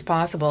anything is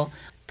possible.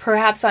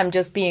 Perhaps I'm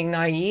just being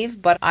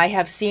naive, but I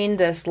have seen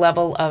this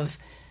level of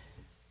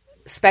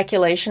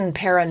speculation and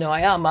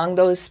paranoia among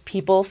those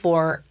people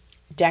for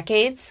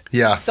decades.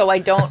 Yeah. So I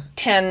don't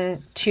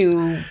tend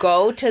to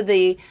go to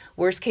the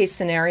worst case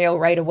scenario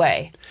right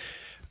away.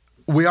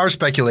 We are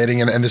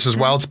speculating, and this is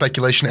wild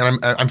speculation, and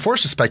I'm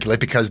forced to speculate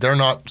because they're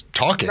not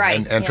talking,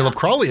 right, and Philip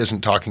Crawley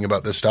isn't talking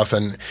about this stuff,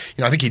 and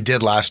I think he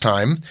did last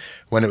time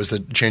when it was the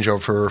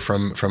changeover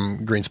from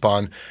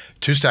Greenspan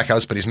to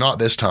Stackhouse, but he's not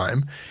this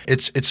time.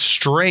 It's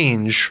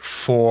strange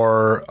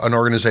for an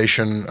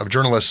organization of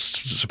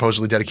journalists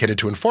supposedly dedicated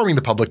to informing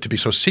the public to be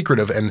so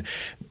secretive, and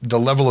the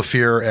level of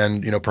fear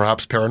and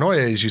perhaps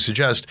paranoia, as you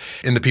suggest,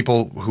 in the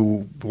people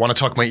who want to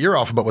talk my ear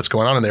off about what's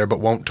going on in there but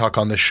won't talk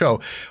on this show.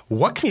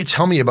 What can you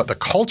tell me about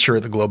the culture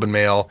at the Globe and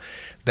Mail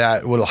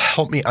that will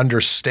help me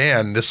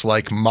understand this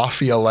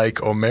mafia-like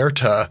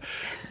omerta,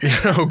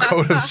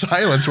 code of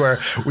silence where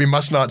we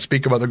must not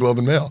speak about the Globe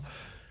and Mail?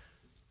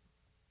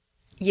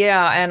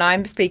 Yeah, and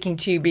I'm speaking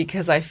to you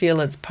because I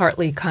feel it's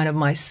partly kind of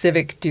my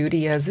civic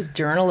duty as a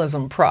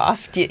journalism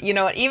prof. You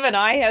know, even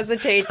I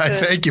hesitate to...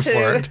 Thank you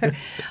for it.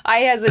 I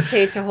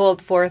hesitate to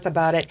hold forth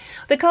about it.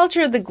 The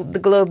culture of the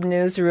Globe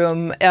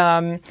newsroom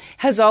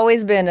has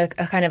always been a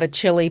kind of a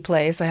chilly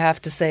place, I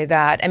have to say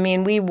that. I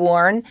mean, we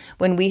warn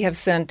when we have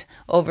sent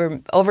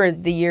over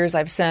the years,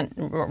 I've sent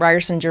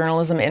Ryerson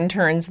journalism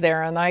interns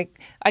there, and I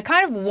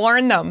kind of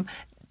warn them.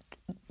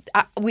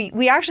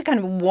 We actually kind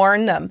of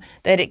warn them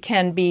that it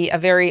can be a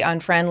very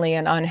unfriendly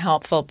and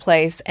unhelpful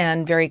place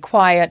and very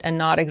quiet and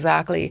not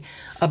exactly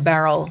a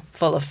barrel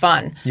full of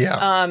fun.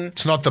 Yeah.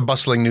 It's not the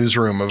bustling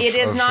newsroom of... It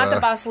is not the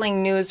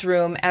bustling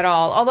newsroom at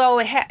all. Although,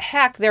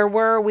 heck,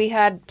 we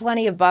had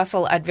plenty of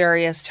bustle at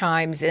various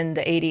times in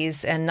the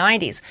 80s and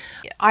 90s.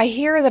 I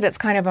hear that it's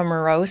kind of a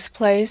morose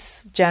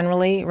place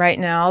generally right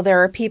now.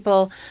 There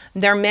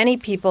are many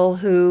people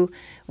who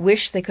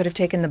wish they could have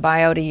taken the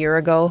buyout a year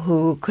ago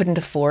who couldn't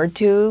afford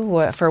to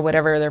for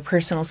whatever their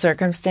personal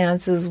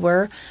circumstances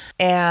were.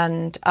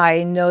 And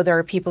I know there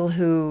are people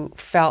who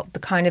felt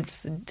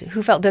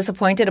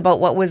disappointed about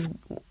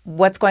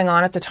what's going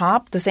on at the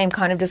top, the same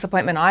kind of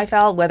disappointment I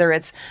felt, whether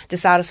it's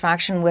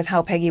dissatisfaction with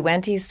how Peggy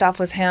Wente's stuff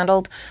was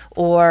handled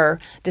or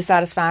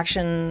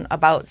dissatisfaction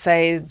about,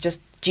 say,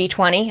 just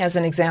G20 as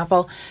an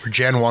example. Or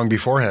Jan Wong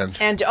beforehand.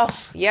 And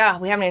we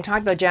haven't even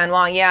talked about Jan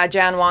Wong. Yeah,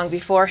 Jan Wong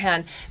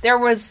beforehand.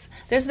 There's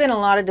been a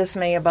lot of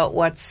dismay about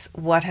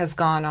what has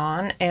gone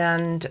on,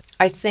 and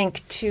I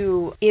think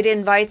too it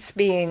invites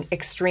being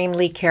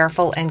extremely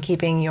careful and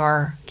keeping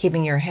your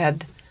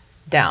head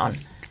down.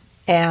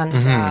 And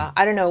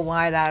I don't know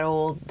why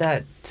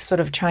that sort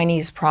of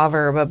Chinese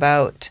proverb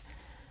about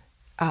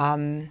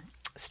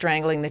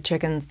strangling the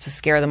chickens to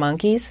scare the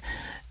monkeys.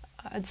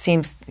 It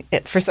seems,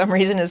 for some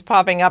reason, is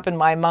popping up in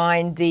my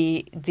mind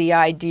the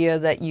idea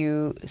that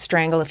you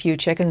strangle a few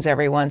chickens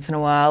every once in a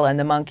while, and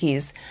the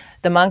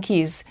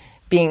monkeys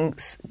being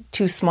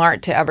too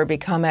smart to ever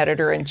become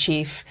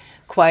editor-in-chief,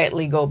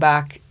 quietly go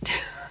back.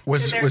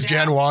 Was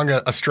Jan Wong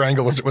a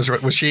strangle? Was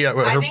she?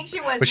 I think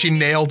she was. Was she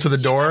nailed to the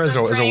door as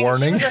a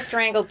warning? She was a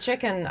strangled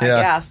chicken, I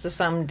guess, to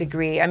some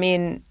degree. I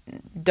mean,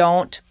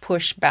 don't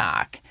push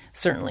back.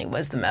 Certainly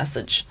was the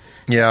message.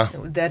 Yeah.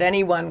 That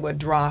anyone would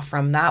draw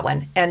from that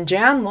one. And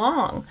Jan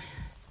Wong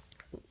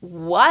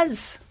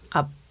was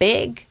a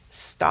big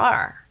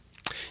star.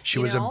 She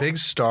was a big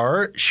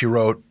star. She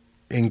wrote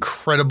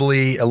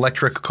incredibly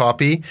electric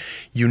copy.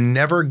 You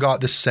never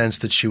got the sense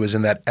that she was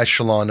in that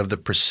echelon of the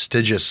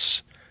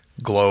prestigious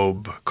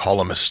Globe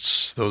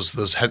columnists.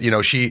 Those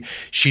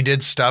she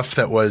did stuff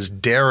that was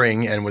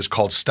daring and was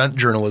called stunt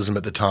journalism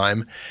at the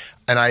time.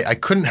 And I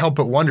couldn't help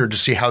but wonder to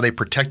see how they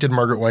protected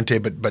Margaret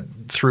Wente but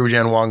threw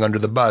Jan Wong under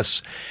the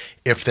bus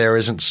if there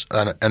isn't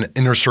an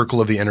inner circle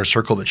of the inner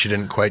circle that she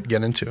didn't quite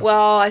get into.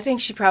 Well, I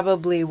think she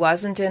probably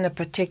wasn't in a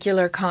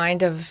particular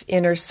kind of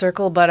inner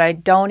circle, but I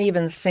don't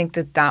even think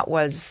that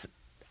was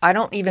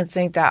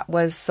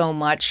so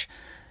much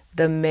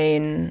the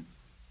main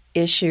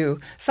issue.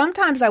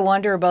 Sometimes I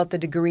wonder about the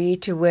degree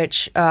to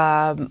which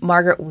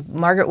Margaret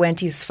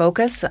Wente's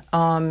focus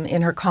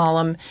in her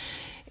column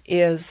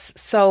is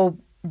so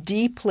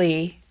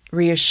deeply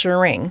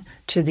reassuring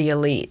to the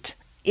elite.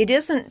 It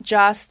isn't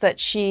just that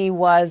she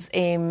was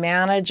a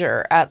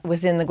manager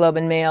within the Globe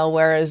and Mail,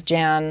 whereas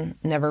Jan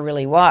never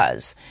really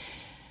was.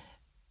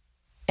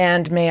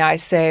 And may I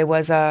say,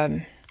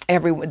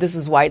 this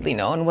is widely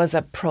known, was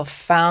a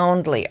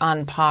profoundly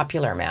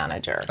unpopular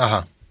manager.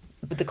 Uh-huh.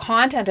 But the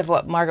content of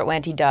what Margaret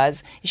Wente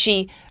does,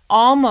 she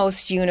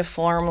almost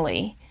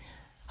uniformly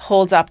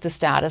holds up the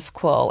status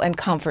quo and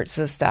comforts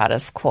the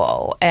status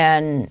quo,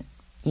 and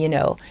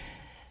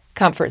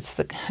comforts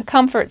the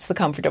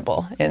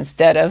comfortable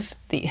instead of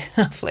the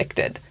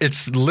afflicted.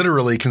 It's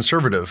literally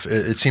conservative.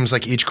 It seems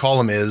like each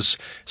column is,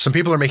 some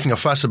people are making a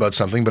fuss about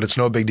something, but it's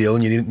no big deal,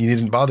 and you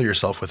needn't bother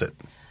yourself with it.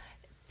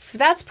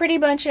 That's pretty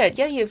much it.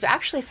 Yeah, you've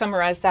actually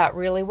summarized that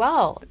really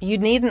well. You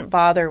needn't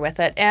bother with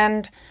it.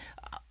 And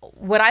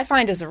what I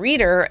find as a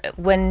reader,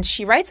 when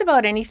she writes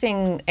about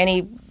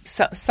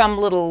some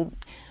little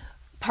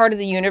part of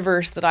the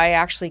universe that I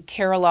actually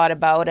care a lot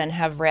about and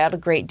have read a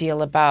great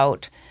deal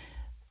about,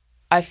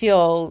 I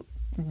feel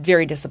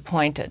very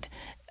disappointed,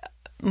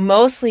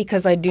 mostly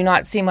because I do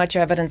not see much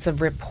evidence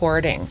of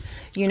reporting.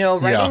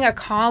 Writing a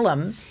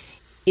column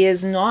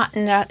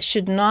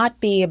should not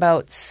be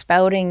about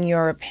spouting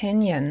your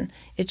opinion.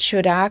 It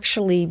should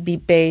actually be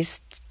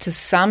based to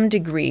some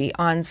degree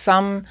on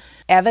some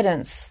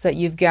evidence that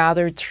you've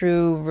gathered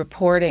through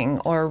reporting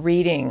or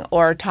reading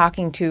or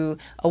talking to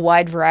a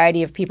wide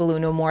variety of people who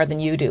know more than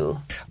you do.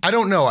 I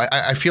don't know.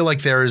 I feel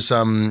like there's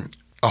a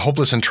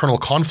hopeless internal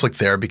conflict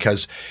there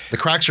because the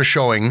cracks are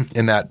showing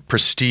in that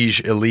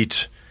prestige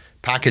elite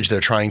package they're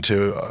trying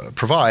to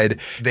provide.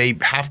 They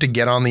have to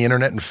get on the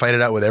internet and fight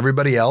it out with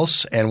everybody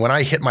else. And when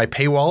I hit my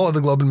paywall of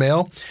the Globe and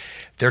Mail,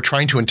 they're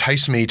trying to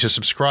entice me to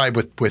subscribe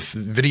with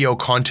video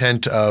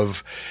content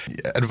of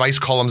advice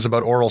columns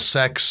about oral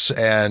sex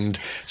and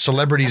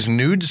celebrities'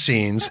 nude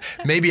scenes.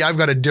 Maybe I've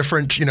got a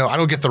different, I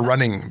don't get the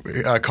running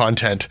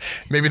content.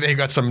 Maybe they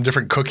got some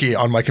different cookie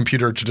on my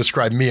computer to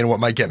describe me and what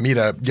might get me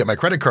to get my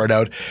credit card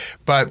out.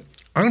 But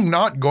I'm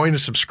not going to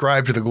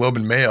subscribe to the Globe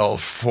and Mail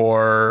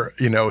for,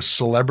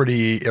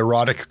 celebrity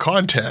erotic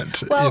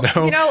content. Well,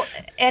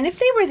 and if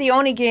they were the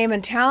only game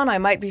in town, I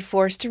might be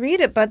forced to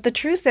read it. But the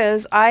truth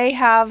is, I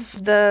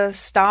have the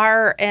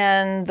Star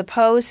and the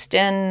Post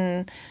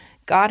and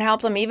God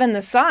help them, even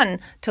the Sun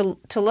to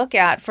look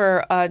at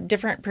for a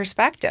different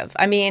perspective.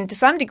 I mean, to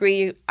some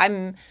degree,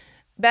 I'm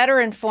better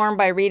informed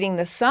by reading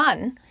the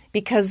Sun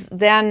because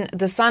then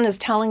the Sun is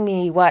telling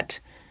me what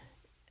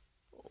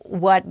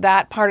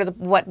that part of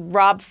what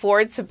Rob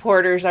Ford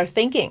supporters are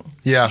thinking.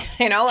 Yeah.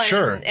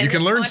 Sure. You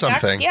can learn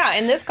something. Yeah.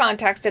 In this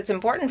context, it's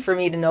important for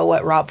me to know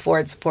what Rob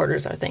Ford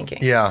supporters are thinking.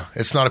 Yeah.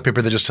 It's not a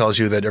paper that just tells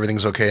you that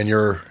everything's okay in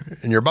your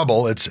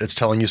bubble. It's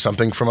telling you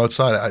something from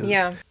outside.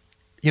 Yeah.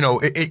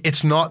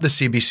 It's not the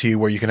CBC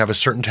where you can have a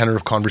certain tenor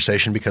of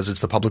conversation because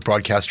it's the public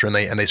broadcaster and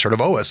they sort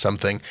of owe us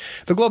something.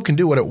 The Globe can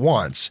do what it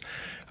wants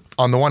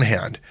on the one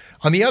hand.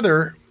 On the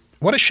other,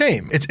 what a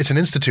shame. It's an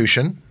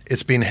institution.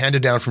 It's been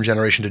handed down from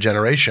generation to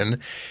generation.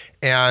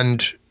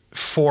 And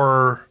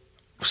for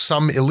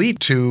some elite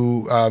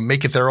to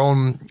make it their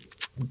own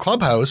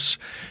clubhouse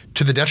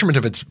to the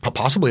detriment of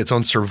possibly its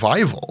own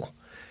survival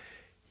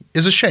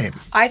is a shame.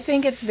 I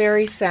think it's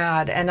very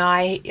sad. And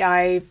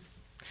I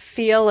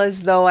feel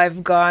as though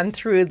I've gone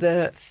through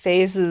the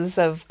phases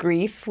of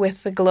grief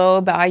with the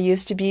Globe. I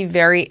used to be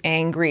very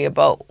angry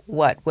about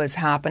what was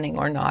happening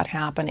or not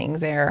happening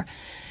there.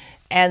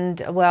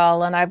 And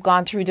I've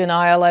gone through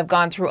denial. I've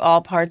gone through all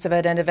parts of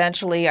it. And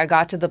eventually I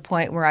got to the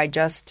point where I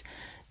just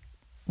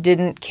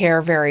didn't care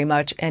very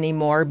much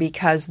anymore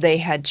because they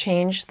had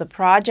changed the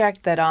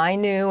project that I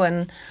knew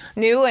and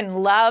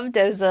loved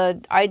as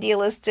an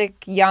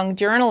idealistic young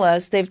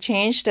journalist. They've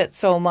changed it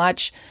so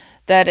much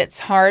that it's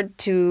hard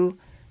to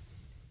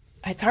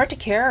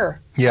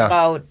care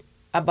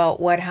about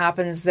what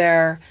happens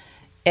there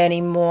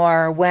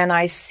anymore. When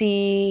I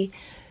see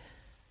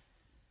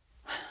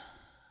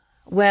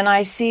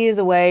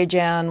the way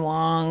Jan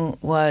Wong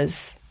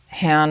was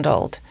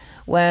handled,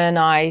 when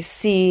I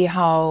see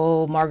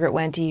how Margaret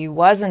Wente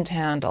wasn't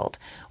handled,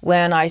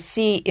 when I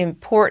see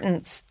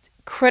important,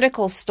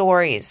 critical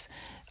stories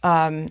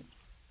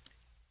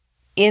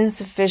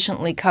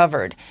insufficiently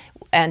covered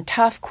and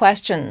tough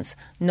questions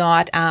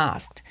not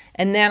asked.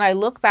 And then I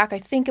look back, I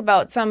think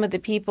about some of the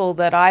people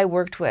that I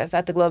worked with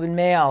at the Globe and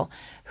Mail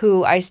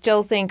who I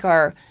still think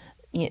are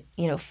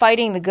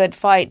fighting the good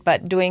fight,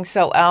 but doing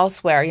so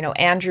elsewhere,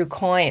 Andrew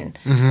Coyne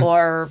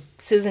or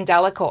Susan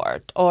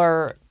Delacourt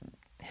or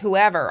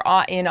whoever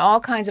in all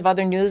kinds of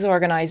other news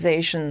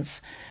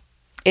organizations.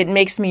 It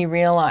makes me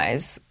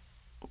realize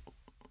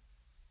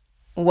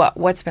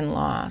what's been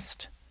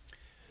lost.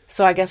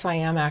 So I guess I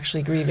am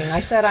actually grieving. I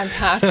said I'm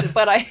past it,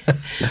 but I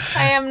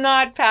am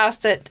not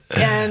past it.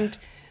 And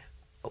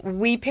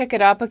we pick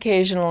it up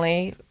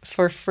occasionally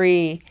for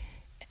free.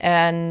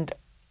 And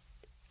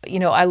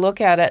I look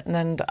at it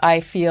and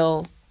I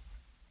feel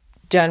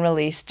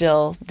generally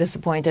still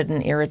disappointed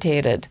and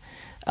irritated.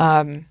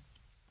 And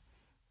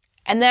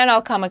then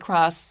I'll come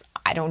across,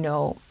 I don't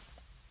know,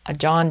 a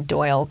John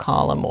Doyle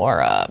column or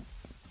a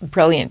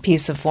brilliant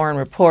piece of foreign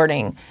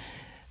reporting.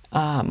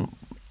 And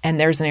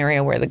there's an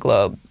area where the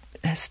Globe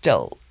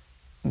still,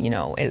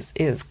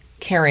 is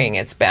carrying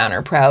its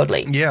banner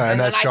proudly. Yeah, and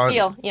that's John.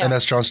 And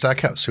that's John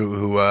Stackhouse,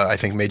 who I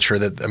think made sure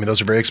that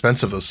those are very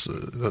expensive. Those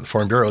the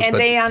foreign bureaus,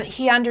 and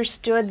he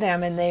understood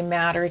them and they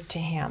mattered to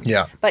him.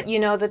 Yeah, but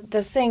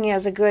the thing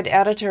is, a good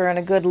editor and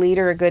a good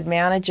leader, a good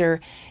manager,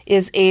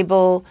 is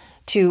able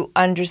to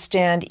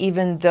understand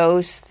even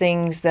those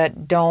things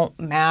that don't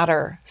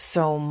matter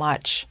so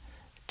much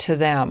to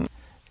them.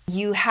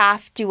 You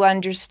have to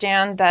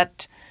understand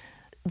that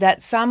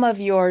some of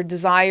your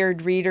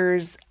desired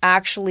readers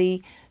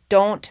actually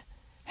don't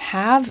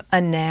have a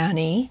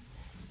nanny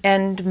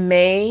and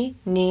may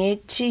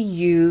need to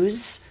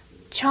use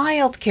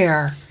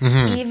childcare,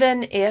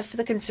 even if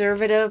the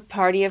Conservative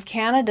Party of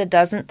Canada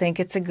doesn't think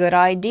it's a good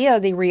idea.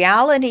 The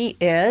reality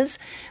is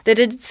that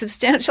a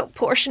substantial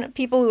portion of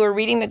people who are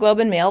reading the Globe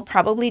and Mail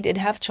probably did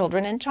have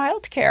children in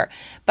childcare.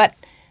 But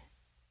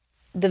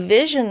the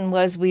vision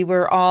was we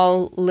were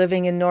all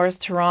living in North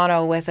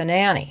Toronto with a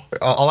nanny.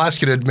 I'll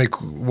ask you to make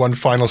one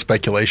final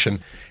speculation,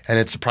 and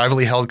it's a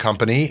privately held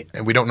company,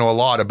 and we don't know a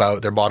lot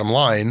about their bottom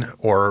line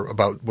or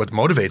about what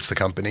motivates the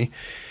company.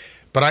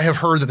 But I have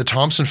heard that the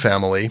Thompson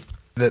family,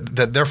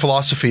 that their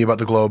philosophy about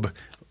the Globe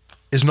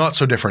is not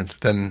so different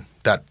than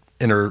that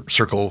inner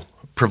circle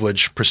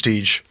privilege,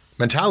 prestige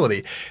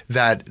mentality,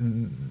 that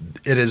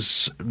it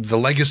is the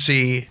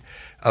legacy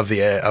of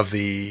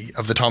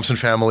the Thompson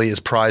family is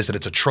prized, that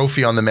it's a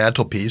trophy on the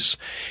mantelpiece,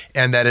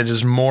 and that it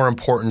is more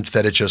important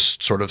that it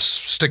just sort of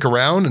stick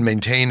around and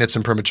maintain its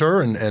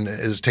imprimatur and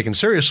is taken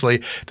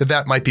seriously,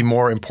 that might be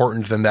more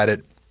important than that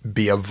it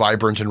be a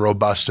vibrant and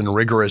robust and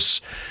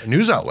rigorous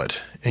news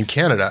outlet in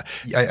Canada.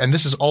 And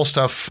this is all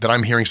stuff that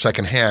I'm hearing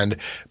secondhand,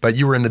 but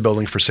you were in the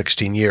building for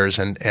 16 years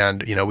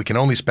and you know, we can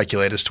only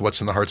speculate as to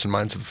what's in the hearts and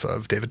minds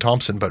of David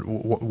Thompson, but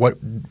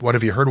what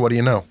have you heard? What do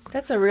you know?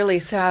 That's a really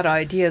sad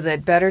idea,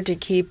 that better to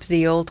keep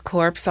the old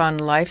corpse on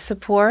life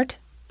support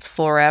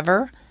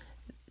forever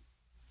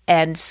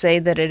and say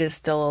that it is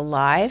still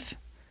alive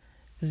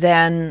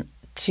than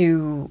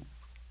to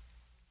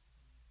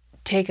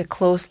take a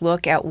close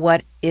look at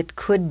what it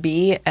could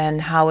be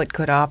and how it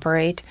could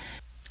operate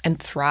and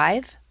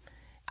thrive.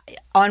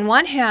 On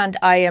one hand,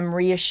 I am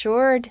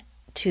reassured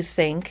to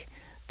think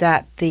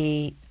that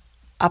the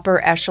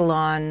upper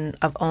echelon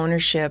of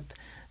ownership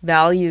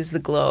values the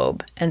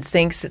Globe and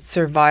thinks its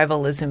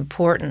survival is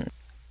important.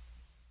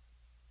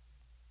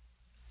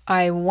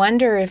 I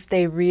wonder if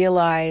they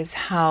realize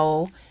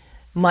how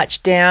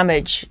much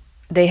damage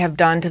they have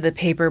done to the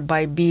paper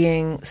by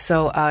being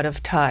so out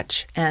of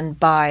touch and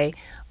by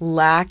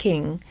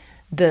lacking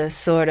the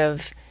sort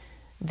of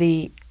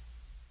the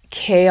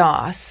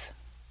chaos,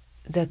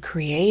 the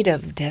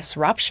creative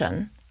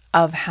disruption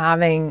of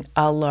having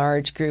a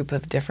large group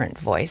of different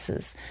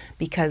voices,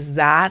 because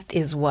that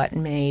is what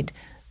made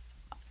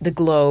the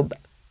Globe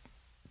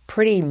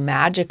pretty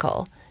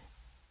magical,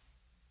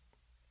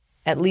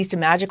 at least a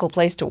magical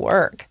place to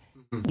work.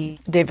 The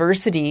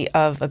diversity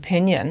of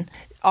opinion.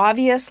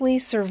 Obviously,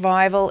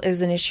 survival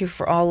is an issue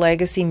for all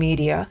legacy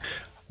media.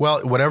 Well,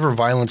 whatever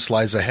violence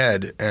lies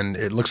ahead, and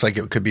it looks like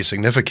it could be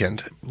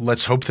significant,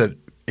 let's hope that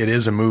it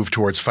is a move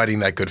towards fighting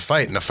that good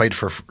fight and a fight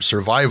for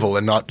survival,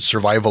 and not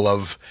survival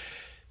of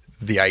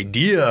the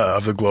idea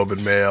of the Globe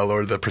and Mail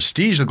or the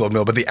prestige of the Globe and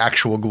Mail, but the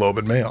actual Globe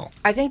and Mail.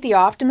 I think the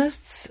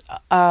optimists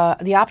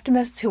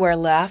who are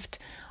left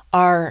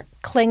are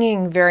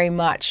clinging very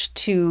much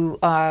to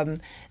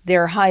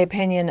their high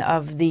opinion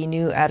of the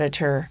new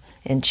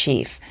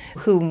editor-in-chief,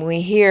 whom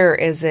we hear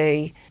is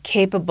a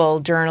capable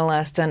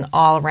journalist and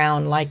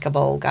all-around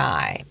likable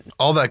guy.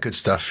 All that good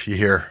stuff you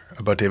hear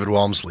about David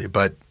Walmsley,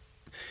 but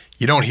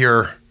you don't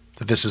hear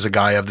that this is a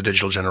guy of the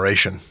digital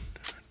generation.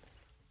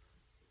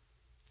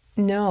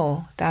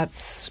 No,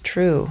 that's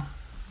true.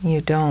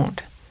 You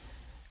don't.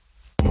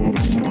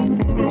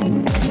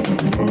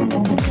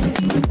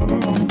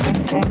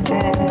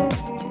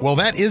 Well,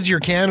 that is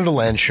your Canada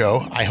Land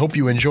show. I hope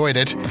you enjoyed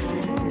it.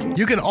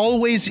 You can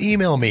always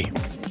email me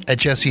at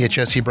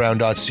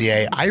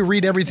jesse@jessebrown.ca. I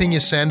read everything you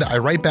send. I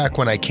write back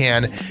when I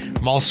can.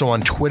 I'm also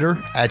on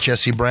Twitter at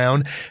Jesse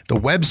Brown. The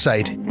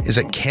website is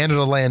at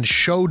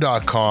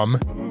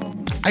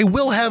CanadaLandShow.com. I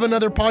will have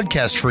another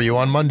podcast for you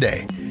on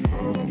Monday.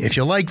 If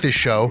you like this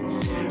show,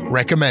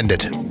 recommend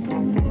it.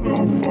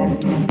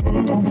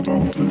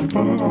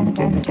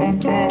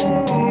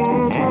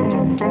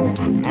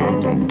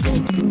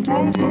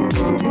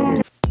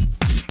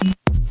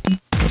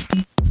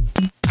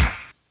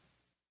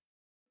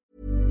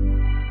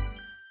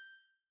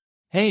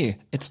 Hey,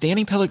 it's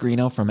Danny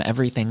Pellegrino from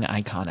Everything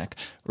Iconic.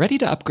 Ready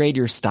to upgrade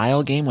your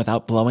style game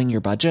without blowing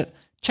your budget?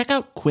 Check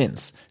out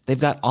Quince. They've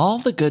got all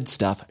the good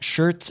stuff,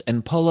 shirts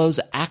and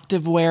polos,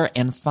 activewear,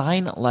 and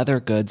fine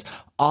leather goods,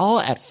 all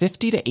at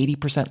 50 to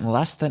 80%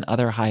 less than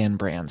other high-end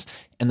brands.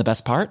 And the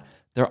best part?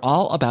 They're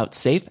all about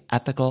safe,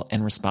 ethical,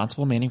 and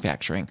responsible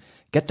manufacturing.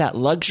 Get that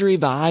luxury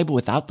vibe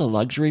without the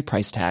luxury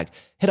price tag.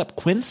 Hit up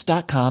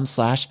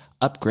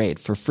quince.com/upgrade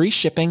for free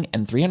shipping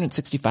and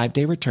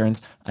 365-day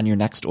returns on your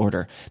next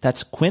order.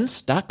 That's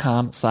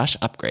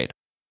quince.com/upgrade.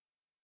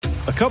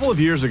 A couple of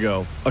years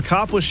ago, a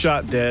cop was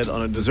shot dead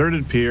on a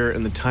deserted pier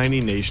in the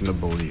tiny nation of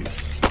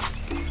Belize.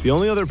 The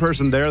only other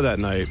person there that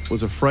night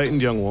was a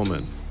frightened young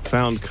woman,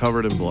 found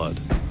covered in blood.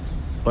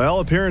 By all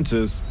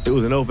appearances, it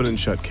was an open and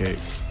shut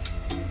case.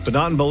 But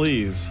not in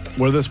Belize,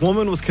 where this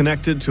woman was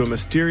connected to a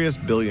mysterious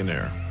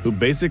billionaire who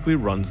basically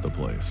runs the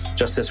place.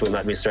 Justice will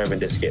not be served in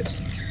this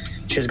case.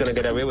 She's going to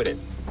get away with it.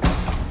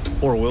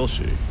 Or will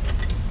she?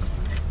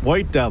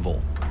 White Devil,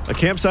 a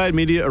Campside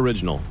Media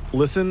original.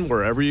 Listen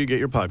wherever you get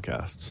your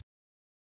podcasts.